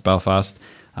to Best of Belfast,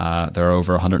 there are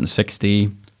over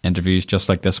 160 interviews just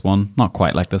like this one, not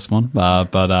quite like this one,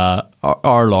 but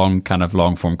our long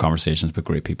form conversations with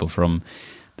great people from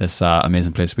this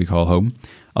amazing place we call home.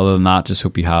 Other than that, just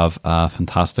hope you have a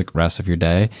fantastic rest of your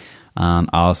day. And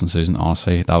Alice and Susan,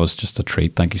 honestly, that was just a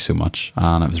treat. Thank you so much.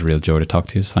 And it was a real joy to talk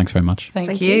to you. So thanks very much.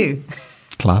 Thank you.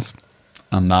 Class.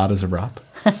 And that is a wrap.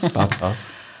 That's us.